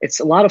fun. It's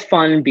a lot of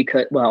fun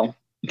because, well,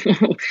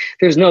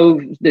 there's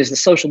the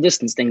social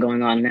distance thing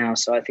going on now.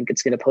 So I think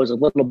it's going to pose a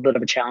little bit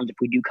of a challenge if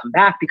we do come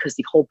back, because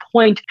the whole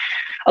point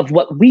of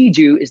what we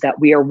do is that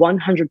we are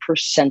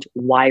 100%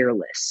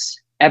 wireless.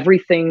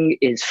 Everything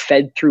is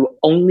fed through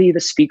only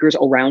the speakers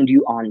around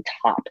you on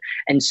top.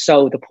 And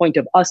so the point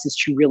of us is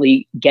to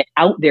really get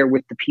out there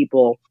with the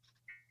people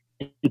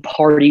and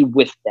party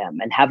with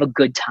them and have a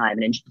good time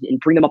and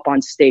bring them up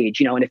on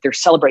stage, and if they're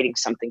celebrating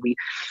something, we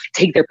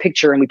take their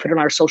picture and we put it on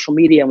our social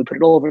media and we put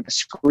it all over the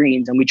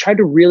screens, and we try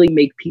to really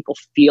make people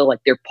feel like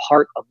they're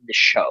part of the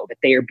show, that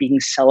they are being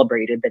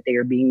celebrated, that they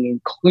are being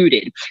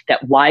included,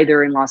 that why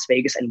they're in Las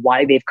Vegas and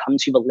why they've come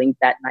to the Link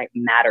that night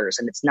matters.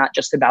 And it's not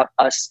just about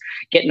us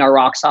getting our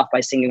rocks off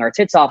by singing our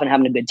tits off and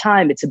having a good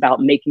time. It's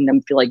about making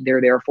them feel like they're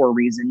there for a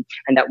reason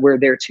and that we're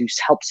there to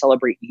help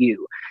celebrate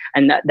you.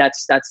 And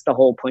that's the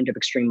whole point of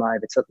Extreme Live.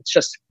 It's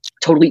just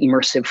totally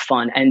immersive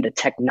fun. And the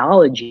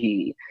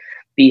technology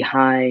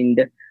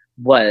behind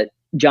what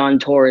John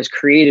Torres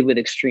created with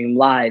Extreme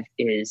Live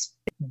is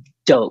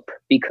dope,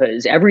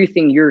 because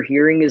everything you're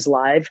hearing is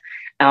live,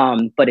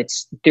 but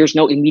there's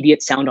no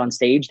immediate sound on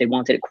stage. They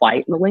wanted it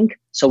quiet in the Link,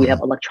 so we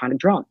have electronic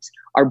drums.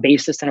 Our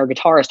bassist and our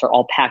guitarist are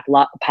all packed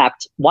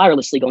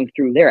wirelessly going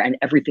through there, and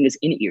everything is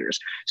in ears.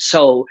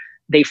 So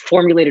they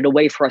formulated a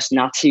way for us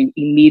not to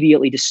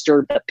immediately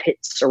disturb the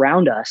pits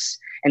around us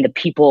and the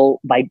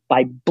people by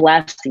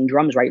blasting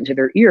drums right into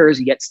their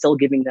ears, yet still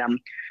giving them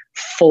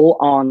full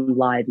on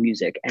live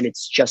music. And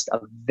it's just a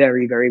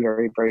very, very,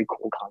 very, very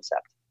cool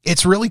concept.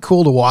 It's really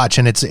cool to watch,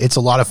 and it's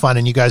a lot of fun.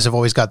 And you guys have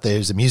always got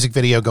there's a music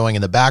video going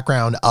in the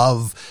background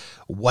of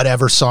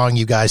whatever song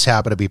you guys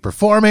happen to be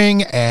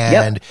performing.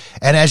 And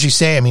as you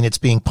say, I mean, it's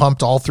being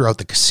pumped all throughout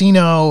the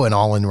casino and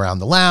all in around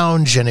the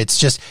lounge. And it's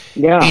just,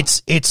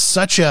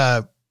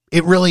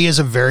 it really is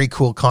a very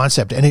cool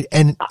concept.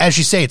 And as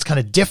you say, it's kind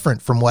of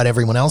different from what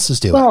everyone else is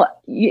doing. Well,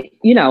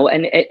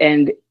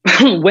 and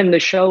when the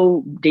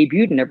show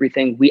debuted and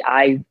everything,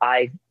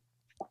 I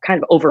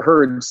kind of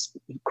overheard,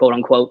 quote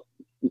unquote,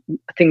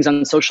 things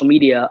on social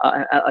media,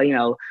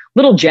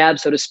 little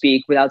jabs, so to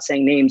speak, without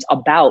saying names,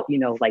 about,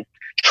 like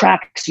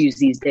tracks used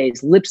these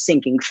days, lip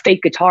syncing,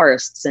 fake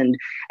guitarists.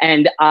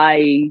 And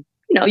I,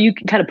 you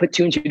can kind of put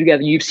two and two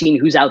together. You've seen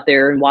who's out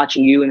there and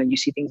watching you, and then you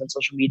see things on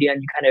social media,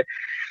 and you kind of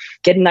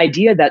get an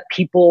idea that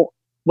people,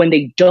 when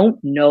they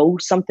don't know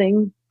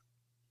something,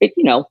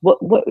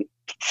 what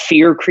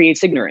fear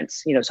creates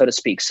ignorance, so to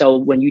speak. So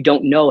when you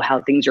don't know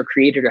how things are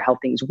created or how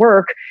things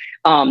work,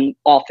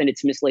 often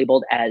it's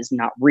mislabeled as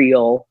not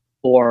real,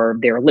 or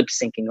they're lip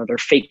syncing, or they're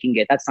faking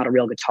it. That's not a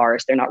real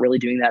guitarist. They're not really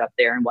doing that up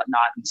there and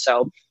whatnot. And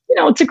so,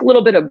 it took a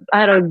little bit I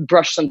had to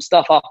brush some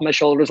stuff off my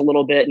shoulders a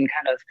little bit and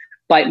kind of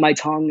bite my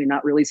tongue and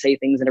not really say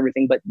things and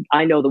everything. But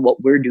I know that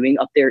what we're doing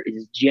up there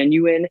is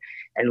genuine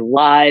and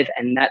live,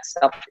 and that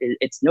stuff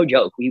it's no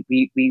joke.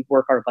 We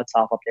work our butts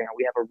off up there, and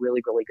we have a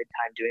really, really good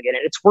time doing it.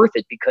 And it's worth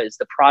it because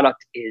the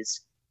product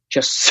is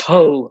just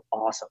so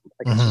awesome.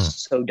 Like it's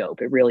just so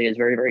dope. It really is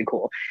very, very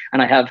cool.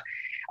 And I have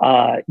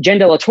Jen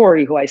De La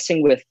Torre, who I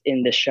sing with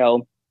in this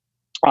show.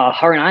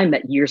 Her and I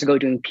met years ago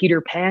doing Peter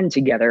Pan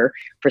together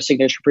for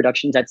Signature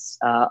Productions at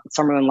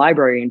Summerlin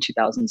Library in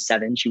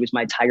 2007. She was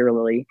my Tiger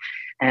Lily,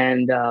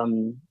 and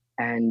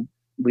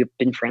we've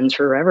been friends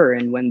forever.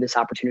 And when this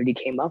opportunity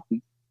came up,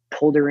 we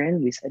pulled her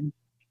in. We said, "I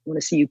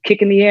want to see you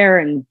kick in the air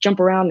and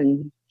jump around."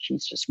 And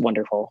she's just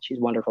wonderful. She's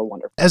wonderful,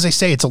 wonderful. As I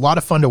say, it's a lot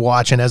of fun to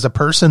watch. And as a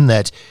person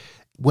that,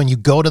 when you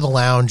go to the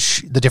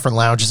lounge, the different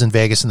lounges in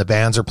Vegas, and the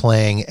bands are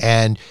playing,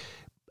 and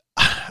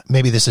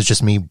maybe this is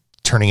just me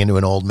turning into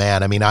an old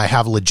man. I mean, I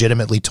have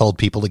legitimately told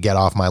people to get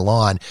off my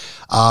lawn.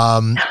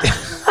 I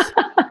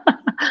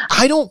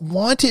don't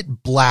want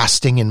it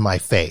blasting in my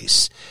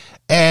face.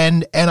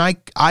 And I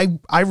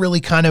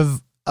really kind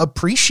of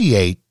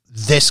appreciate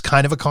this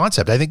kind of a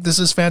concept. I think this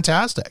is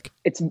fantastic.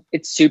 It's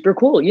super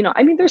cool.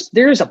 I mean,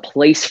 there's a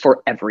place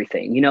for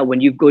everything.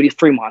 When you go to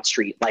Fremont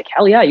Street, like,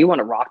 hell yeah, you want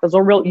to rock.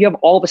 You have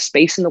all the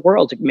space in the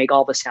world to make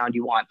all the sound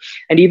you want.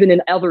 And even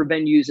in other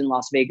venues in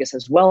Las Vegas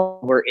as well,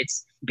 where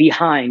it's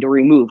behind or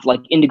removed, like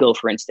Indigo,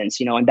 for instance,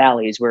 in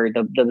Bally's, where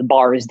the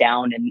bar is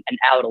down and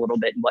out a little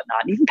bit and whatnot.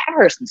 And even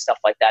Paris and stuff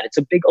like that. It's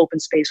a big open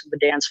space with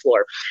a dance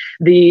floor.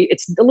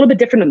 It's a little bit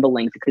different in the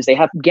length because they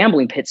have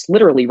gambling pits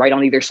literally right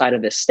on either side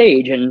of this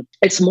stage. And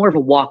it's more of a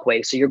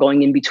walkway. So you're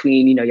going in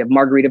between, you have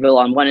Margaritaville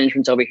on one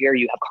entrance over here,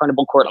 you have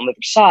Carnival Court on the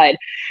other side.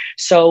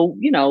 So,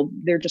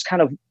 they're just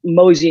kind of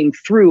moseying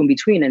through in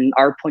between. And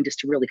our point is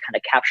to really kind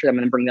of capture them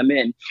and bring them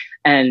in.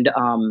 And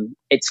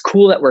it's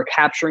cool that we're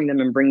capturing them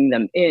and bringing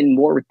them in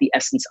more with the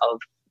essence of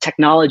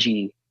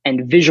technology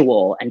and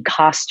visual and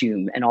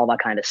costume and all that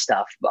kind of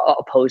stuff,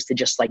 opposed to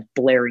just like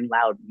blaring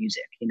loud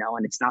music, and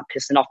it's not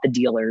pissing off the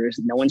dealers.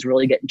 No one's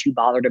really getting too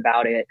bothered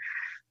about it.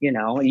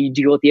 You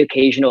deal with the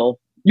occasional,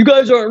 "You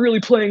guys aren't really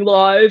playing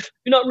live.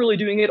 You're not really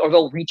doing it." Or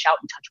they'll reach out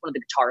and touch one of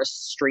the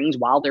guitarist's strings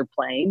while they're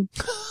playing.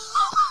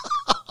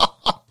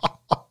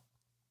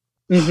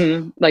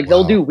 Like,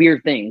 they'll do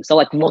weird things.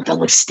 They'll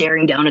look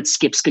staring down at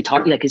Skip's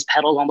guitar, like his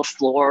pedals on the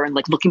floor, and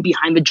like looking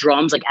behind the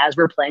drums, like as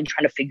we're playing,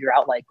 trying to figure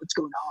out like what's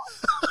going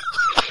on.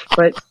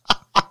 But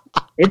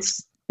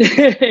it's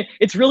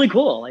it's really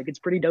cool. Like, it's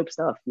pretty dope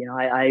stuff.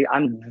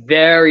 I'm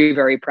very,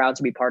 very proud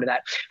to be part of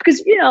that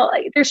because,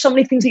 there's so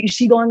many things that you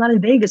see going on in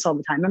Vegas all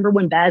the time. Remember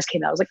when Baz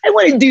came out, I was like, I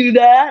want to do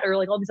that. Or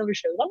like all these other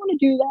shows, I want to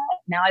do that.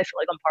 Now I feel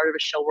like I'm part of a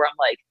show where I'm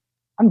like,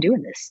 I'm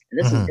doing this. And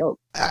this is dope.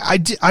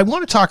 I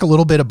want to talk a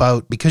little bit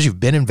about, because you've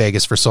been in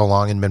Vegas for so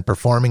long and been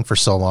performing for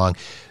so long,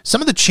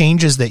 some of the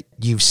changes that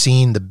you've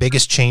seen, the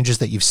biggest changes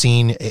that you've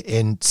seen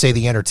in, say,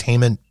 the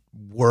entertainment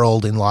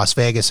world in Las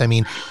Vegas. I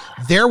mean,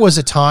 there was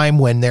a time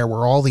when there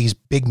were all these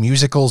big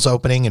musicals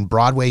opening and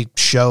Broadway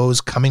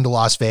shows coming to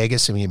Las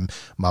Vegas. I mean,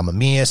 Mamma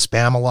Mia,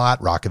 Spamalot,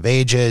 Rock of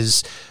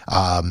Ages.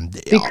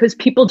 Because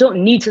people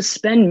don't need to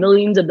spend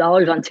millions of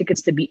dollars on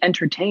tickets to be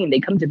entertained. They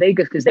come to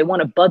Vegas because they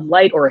want a Bud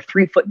Light or a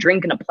 3-foot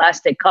drink in a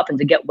plastic cup and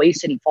to get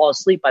wasted and fall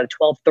asleep by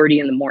 12:30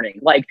 in the morning.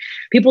 Like,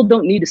 people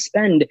don't need to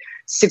spend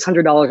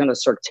 $600 on a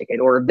Cirque ticket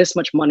or this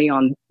much money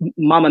on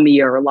Mamma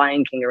Mia or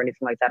Lion King or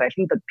anything like that. I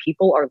think that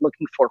people are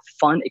looking for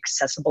fun,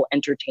 accessible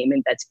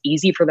entertainment that's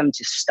easy for them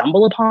to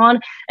stumble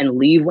upon and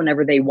leave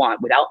whenever they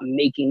want without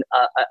making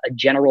a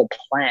general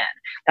plan.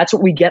 That's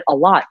what we get a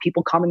lot.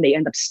 People come and they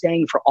end up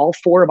staying for all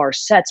 4 of our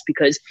sets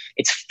because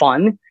it's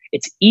fun,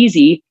 it's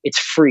easy, it's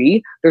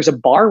free. There's a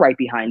bar right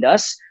behind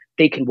us.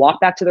 They can walk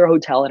back to their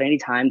hotel at any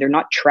time. They're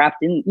not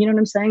trapped in, you know what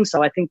I'm saying?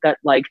 So I think that,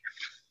 like,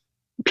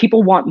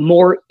 people want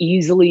more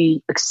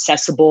easily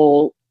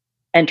accessible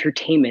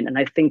entertainment. And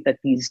I think that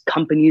these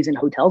companies and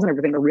hotels and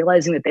everything are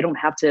realizing that they don't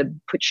have to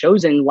put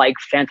shows in like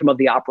Phantom of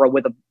the Opera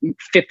with a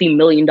 $50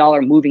 million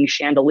moving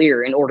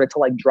chandelier in order to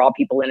like draw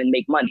people in and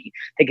make money.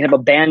 They can have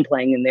a band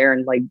playing in there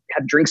and like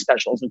have drink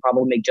specials and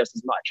probably make just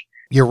as much.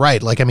 You're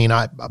right. Like, I mean,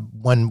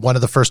 when one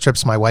of the first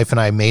trips my wife and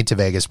I made to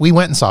Vegas, we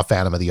went and saw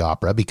Phantom of the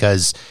Opera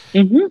because oh,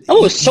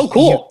 it was so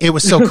cool. It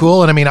was so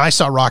cool. And I mean, I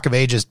saw Rock of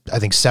Ages, I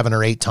think 7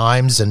 or 8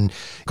 times and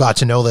got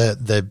to know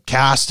the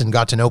cast and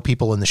got to know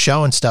people in the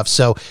show and stuff.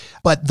 So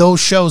But those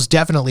shows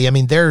definitely, I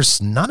mean,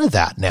 there's none of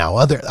that now.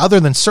 Other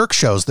than Cirque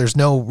shows, there's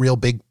no real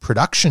big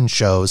production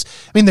shows.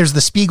 I mean, there's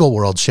the Spiegel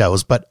World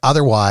shows, but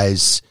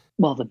otherwise...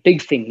 Well, the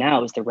big thing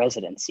now is the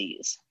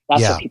residencies.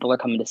 That's what people are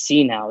coming to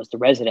see now, is the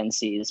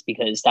residencies,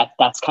 because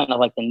that's kind of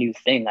like the new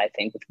thing, I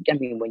think. I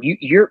mean, when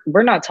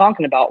we're not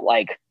talking about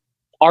like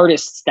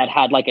artists that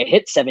had like a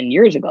hit 7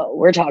 years ago.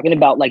 We're talking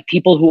about like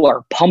people who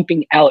are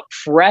pumping out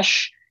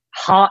fresh,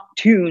 hot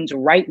tunes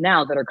right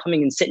now that are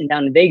coming and sitting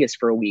down in Vegas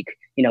for a week.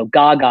 You know,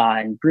 Gaga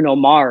and Bruno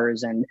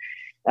Mars and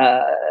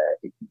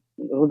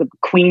the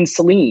Queen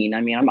Celine.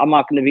 I mean, I'm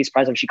not going to be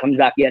surprised if she comes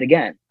back yet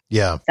again.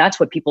 Yeah. That's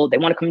what people, they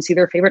want to come and see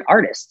their favorite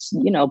artists.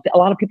 You know, a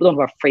lot of people don't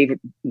have a favorite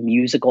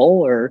musical,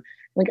 or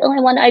like,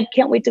 oh, I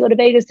can't wait to go to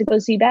Vegas to go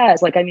see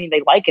Baz. Like, I mean,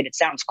 they like it. It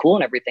sounds cool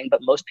and everything, but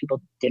most people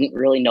didn't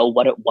really know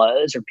what it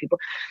was, or people,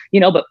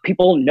 you know, but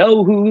people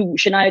know who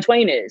Shania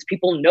Twain is.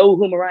 People know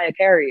who Mariah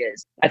Carey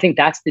is. I think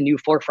that's the new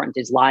forefront,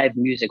 is live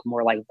music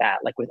more like that,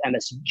 like with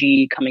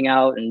MSG coming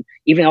out and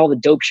even all the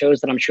dope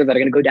shows that I'm sure that are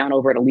going to go down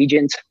over at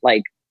Allegiant.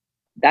 Like,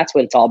 that's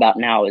what it's all about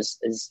now, is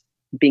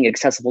being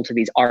accessible to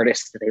these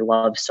artists that they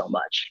love so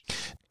much.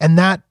 And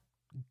that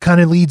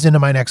kind of leads into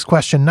my next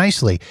question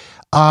nicely.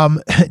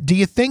 Do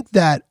you think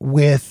that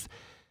with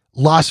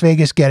Las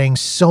Vegas getting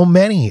so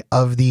many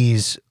of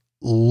these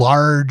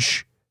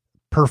large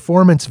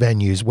performance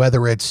venues,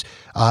 whether it's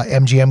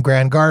MGM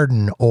Grand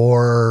Garden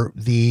or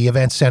the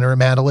Event Center at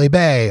Mandalay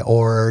Bay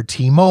or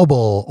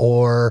T-Mobile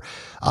or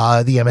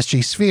the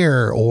MSG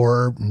Sphere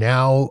or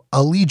now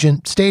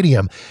Allegiant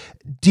Stadium,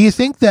 do you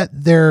think that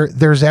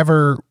there's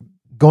ever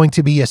going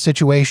to be a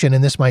situation,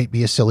 and this might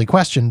be a silly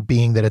question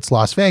being that it's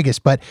Las Vegas,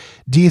 but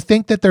do you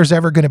think that there's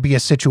ever going to be a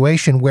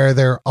situation where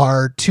there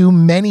are too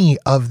many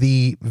of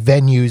the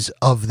venues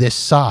of this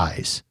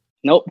size?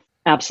 Nope,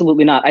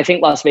 absolutely not. I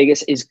think Las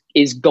Vegas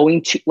is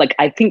going to, like,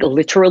 I think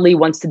literally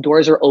once the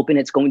doors are open,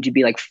 it's going to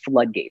be like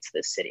floodgates to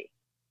this city.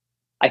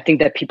 I think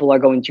that people are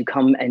going to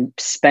come and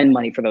spend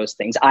money for those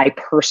things. I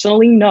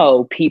personally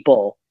know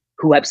people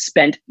who have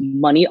spent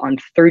money on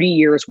 30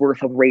 years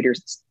worth of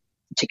Raiders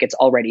tickets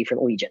already for the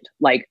Allegiant,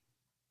 like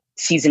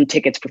season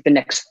tickets for the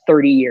next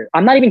 30 years.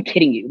 I'm not even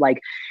kidding you. Like,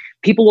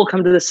 people will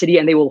come to the city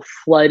and they will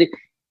flood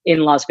in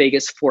Las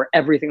Vegas for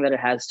everything that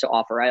it has to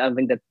offer. I don't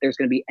think that there's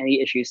going to be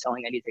any issues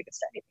selling any tickets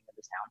to anything in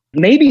this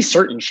town. Maybe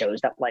certain shows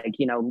that, like,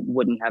 you know,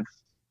 wouldn't have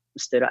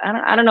stood.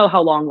 I don't know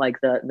how long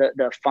like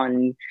the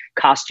fun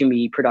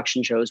costumey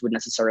production shows would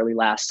necessarily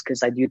last,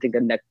 because I do think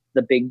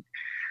the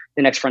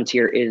next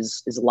frontier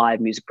is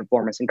live music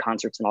performance and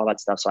concerts and all that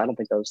stuff. So I don't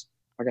think those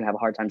are going to have a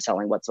hard time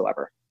selling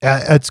whatsoever.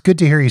 It's good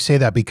to hear you say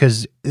that,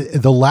 because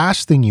the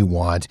last thing you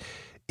want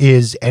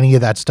is any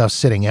of that stuff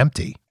sitting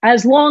empty.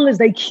 As long as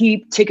they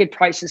keep ticket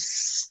prices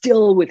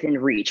still within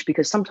reach,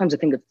 because sometimes I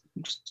think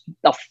it's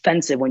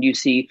offensive when you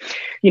see,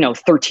 you know,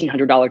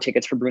 $1,300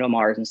 tickets for Bruno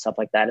Mars and stuff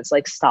like that. It's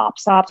like, stop.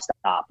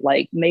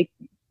 Like, make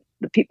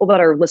the people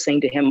that are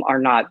listening to him are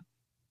not,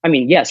 I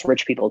mean, yes,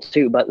 rich people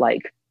too, but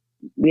like,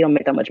 we don't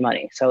make that much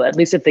money. So at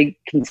least if they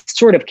can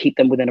sort of keep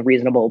them within a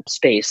reasonable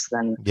space,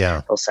 then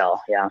they'll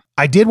sell. Yeah.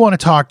 I did want to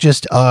talk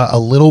just a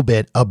little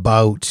bit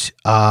about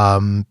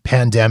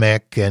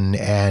pandemic and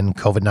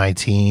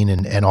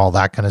COVID-19 and all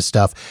that kind of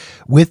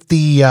stuff. With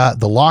the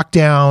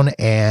lockdown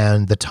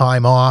and the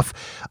time off,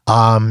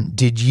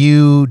 did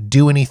you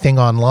do anything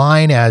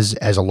online as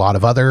a lot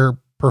of other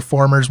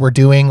performers were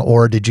doing,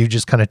 or did you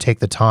just kind of take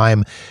the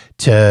time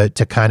to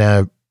kind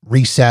of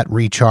reset,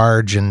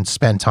 recharge, and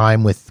spend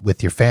time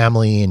with your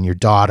family and your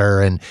daughter,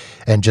 and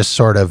just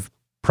sort of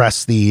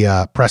press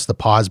the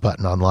pause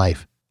button on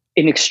life?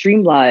 In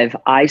Extreme Live,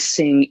 I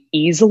sing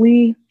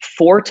easily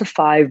 4 to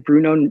 5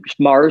 Bruno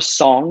Mars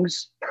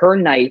songs per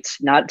night,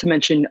 not to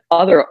mention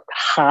other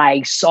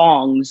high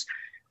songs,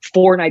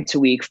 4 nights a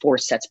week, 4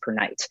 sets per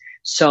night.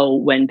 So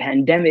when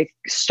pandemic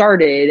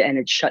started and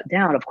it shut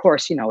down, of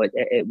course, you know,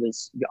 it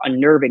was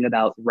unnerving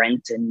about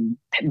rent and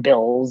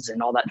bills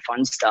and all that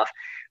fun stuff.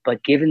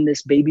 But given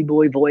this baby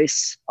boy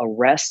voice, a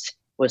rest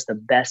was the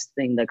best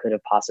thing that could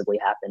have possibly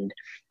happened.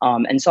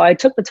 And so I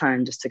took the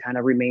time just to kind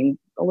of remain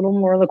a little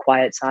more on the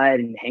quiet side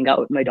and hang out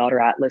with my daughter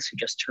Atlas, who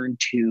just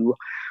turned 2.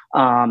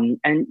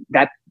 And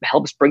that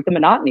helps break the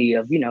monotony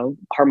of, you know,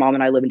 her mom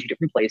and I live in 2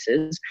 different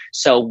places.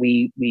 So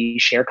we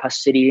share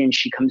custody, and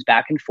she comes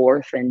back and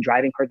forth, and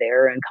driving her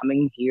there and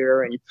coming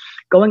here and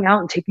going out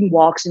and taking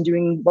walks and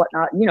doing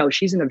whatnot. You know,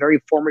 she's in a very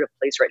formative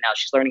place right now.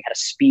 She's learning how to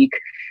speak.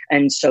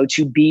 And so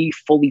to be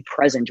fully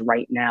present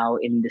right now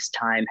in this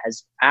time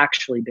has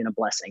actually been a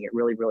blessing. It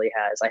really, really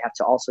has. I have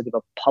to also give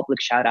a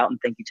public shout out and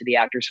thank you to the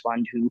Actors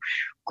Fund, who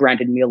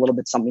granted me a little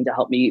bit something to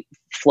help me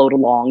float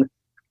along.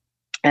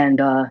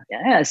 And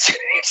as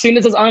soon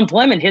as this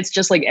unemployment hits,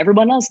 just like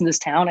everyone else in this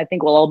town, I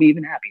think we'll all be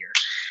even happier.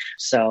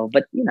 So,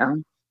 but you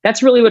know,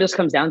 that's really what this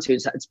comes down to,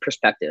 is it's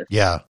perspective.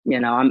 Yeah. You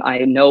know, I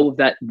know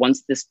that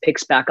once this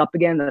picks back up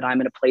again, that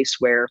I'm in a place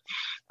where,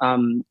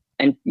 and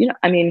you know,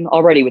 I mean,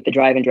 already with the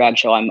Drive and Drag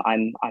show, I'm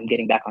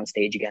getting back on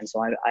stage again.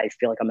 So I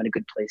feel like I'm in a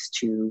good place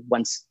to,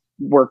 once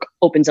work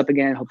opens up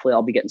again, hopefully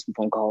I'll be getting some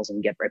phone calls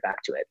and get right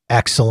back to it.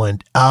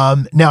 Excellent.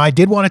 Now I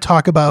did want to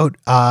talk about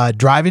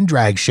Drive-In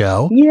Drag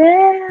Show,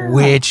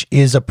 which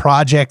is a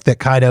project that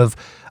kind of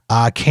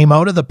came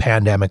out of the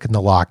pandemic and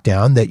the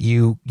lockdown that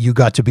you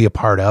got to be a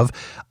part of.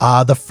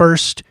 The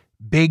first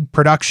big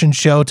production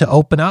show to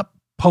open up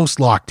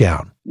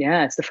post-lockdown.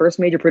 Yeah, it's the first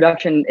major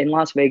production in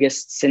Las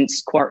Vegas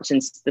since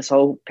this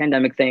whole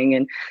pandemic thing.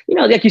 And,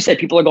 like you said,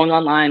 people are going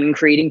online and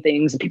creating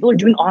things, and people are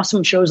doing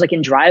awesome shows like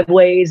in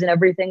driveways and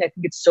everything. I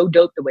think it's so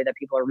dope the way that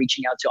people are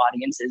reaching out to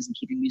audiences and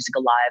keeping music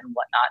alive and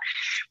whatnot.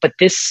 But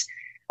this,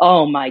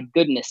 oh my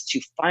goodness,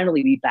 to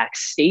finally be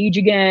backstage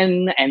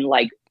again and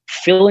like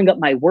filling up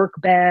my work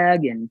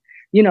bag and,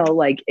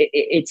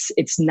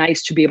 it's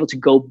nice to be able to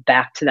go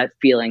back to that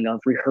feeling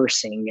of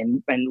rehearsing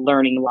and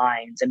learning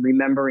lines and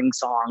remembering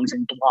songs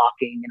and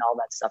blocking and all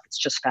that stuff. It's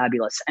just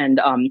fabulous.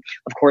 And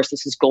of course,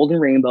 this is Golden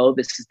Rainbow.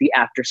 This is the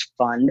Actors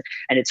Fund,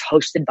 and it's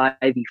hosted by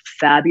the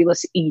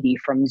fabulous Edie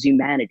from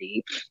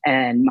Zumanity.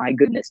 And my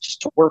goodness,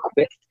 just to work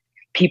with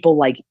people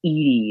like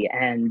Edie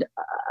and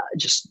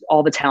just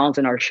all the talent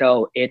in our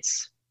show,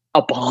 it's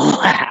a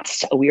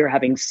blast. We are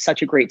having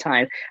such a great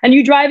time. And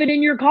you drive it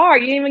in your car.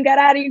 You didn't even get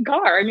out of your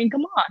car. I mean,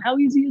 come on. How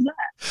easy is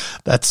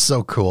that? That's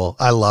so cool.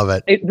 I love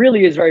it. It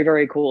really is very,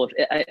 very cool.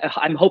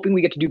 I'm hoping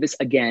we get to do this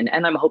again.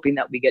 And I'm hoping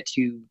that we get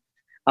to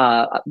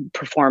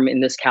perform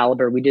in this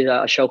caliber. We did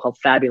a show called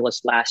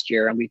Fabulous last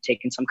year, and we've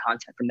taken some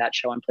content from that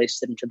show and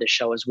placed it into this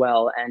show as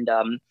well. And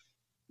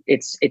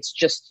it's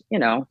just,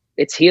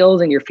 it's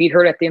heels and your feet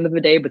hurt at the end of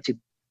the day, but to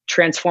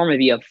transform and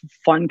be a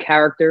fun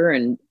character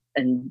and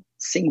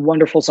sing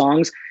wonderful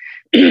songs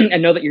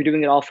and know that you're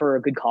doing it all for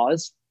a good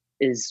cause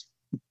is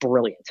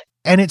brilliant.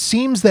 And it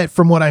seems that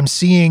from what I'm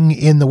seeing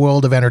in the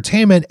world of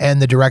entertainment and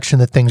the direction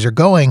that things are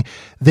going,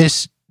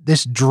 this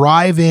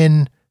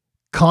drive-in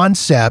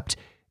concept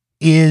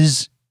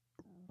is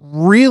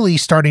really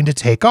starting to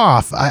take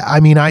off. I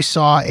mean, I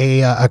saw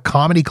a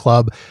comedy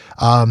club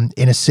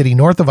in a city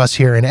north of us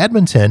here in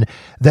Edmonton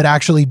that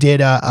actually did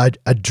a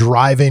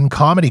drive-in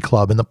comedy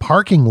club in the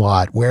parking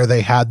lot where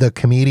they had the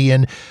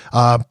comedian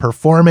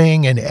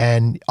performing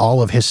and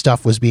all of his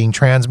stuff was being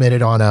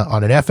transmitted on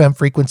an FM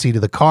frequency to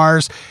the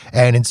cars.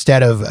 And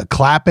instead of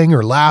clapping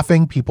or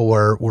laughing, people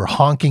were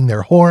honking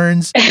their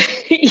horns.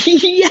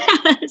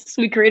 Yes,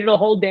 we created a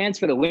whole dance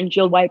for the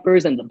windshield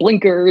wipers and the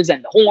blinkers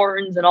and the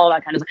horns and all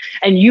that kind of stuff.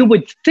 And you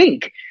would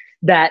think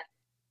that,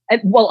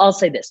 well, I'll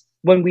say this.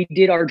 When we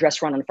did our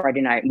dress run on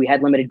Friday night, we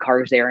had limited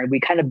cars there and we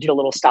kind of did a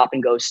little stop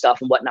and go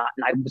stuff and whatnot.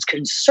 And I was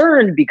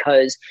concerned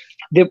because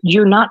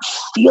you're not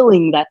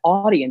feeling that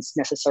audience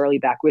necessarily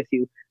back with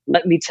you.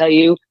 Let me tell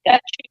you,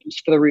 that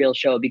changed for the real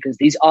show because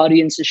these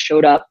audiences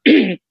showed up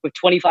with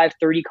 25,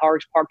 30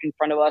 cars parked in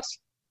front of us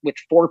with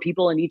 4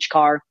 people in each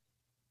car,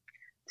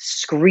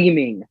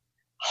 screaming,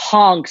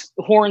 honks,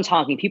 horns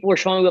honking. People are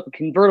showing up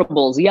in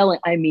convertibles, yelling.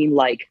 I mean,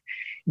 like,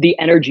 the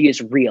energy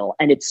is real.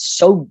 And it's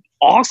so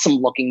awesome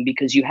looking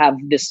because you have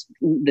this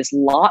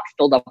lot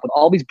filled up with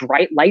all these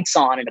bright lights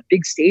on and a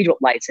big stage with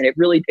lights. And it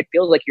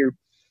feels like you're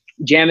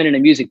jamming in a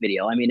music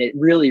video. I mean, it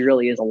really,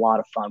 really is a lot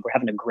of fun. We're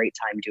having a great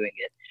time doing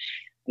it.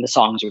 And the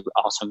songs are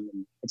awesome.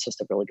 And it's just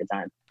a really good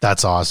time.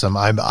 That's awesome.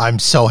 I'm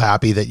so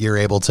happy that you're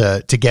able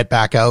to get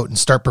back out and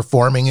start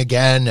performing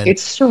again. And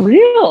it's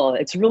surreal.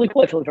 It's really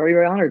cool. I feel very,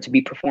 very honored to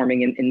be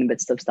performing in the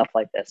midst of stuff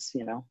like this,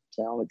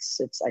 So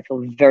I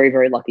feel very,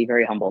 very lucky,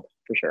 very humbled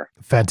for sure.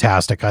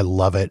 Fantastic. I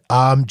love it.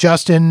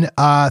 Justin,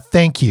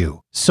 thank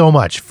you so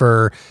much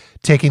for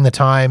taking the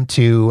time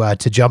to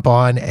jump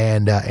on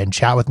and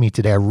chat with me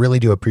today. I really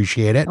do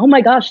appreciate it. Oh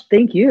my gosh.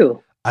 Thank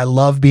you. I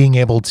love being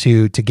able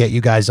to get you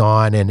guys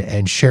on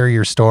and share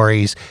your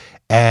stories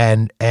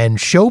and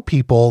show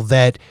people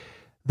that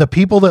the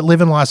people that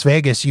live in Las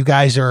Vegas, you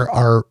guys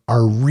are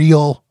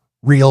real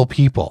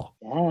people.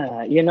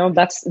 Yeah.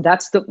 That's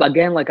the,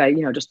 again, like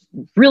just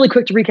really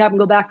quick to recap and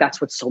go back.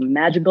 That's what's so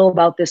magical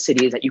about this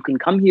city is that you can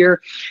come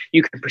here,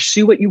 you can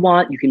pursue what you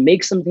want, you can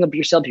make something of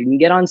yourself, you can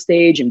get on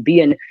stage and be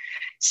in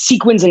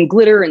sequins and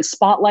glitter and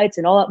spotlights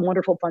and all that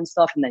wonderful fun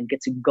stuff, and then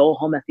get to go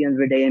home at the end of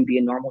the day and be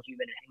a normal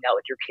human and hang out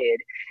with your kid.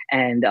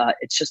 And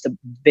it's just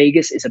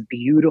Vegas is a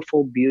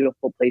beautiful,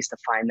 beautiful place to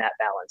find that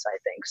balance, I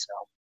think. So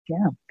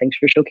yeah, thanks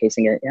for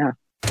showcasing it. Yeah.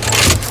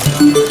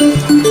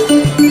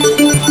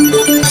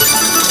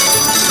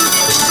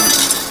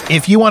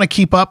 If you want to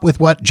keep up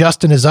with what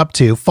Justin is up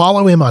to,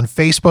 follow him on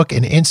Facebook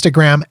and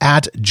Instagram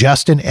at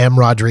Justin M.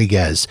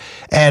 Rodriguez.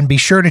 And be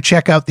sure to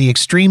check out the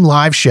Extreme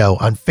Live Show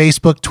on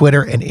Facebook,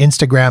 Twitter, and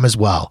Instagram as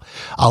well.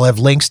 I'll have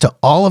links to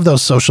all of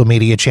those social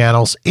media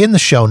channels in the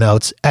show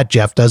notes at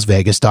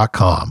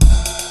jeffdoesvegas.com.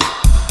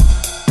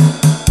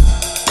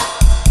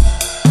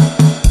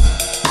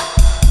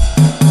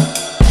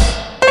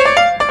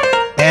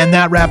 And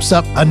that wraps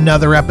up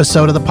another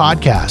episode of the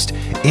podcast.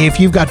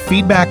 If you've got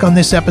feedback on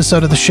this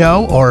episode of the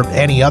show, or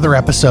any other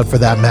episode for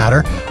that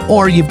matter,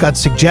 or you've got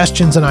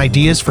suggestions and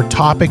ideas for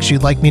topics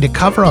you'd like me to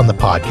cover on the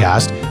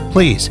podcast,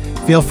 please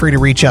feel free to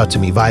reach out to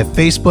me via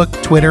Facebook,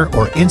 Twitter,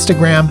 or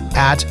Instagram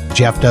at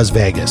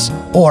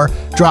JeffDoesVegas, or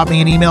drop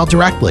me an email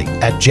directly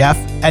at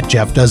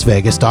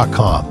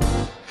jeff@jeffdoesvegas.com.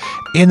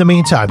 In the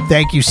meantime,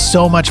 thank you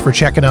so much for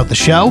checking out the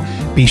show.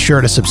 Be sure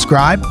to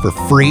subscribe for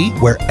free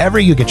wherever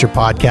you get your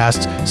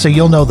podcasts so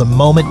you'll know the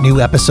moment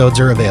new episodes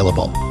are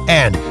available.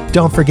 And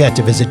don't forget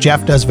to visit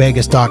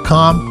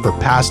jeffdoesvegas.com for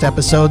past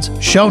episodes,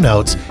 show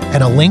notes,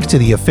 and a link to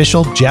the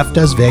official Jeff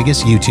Does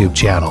Vegas YouTube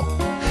channel.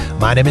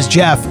 My name is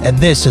Jeff, and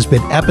this has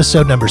been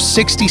episode number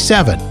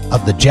 67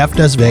 of the Jeff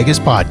Does Vegas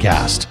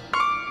podcast.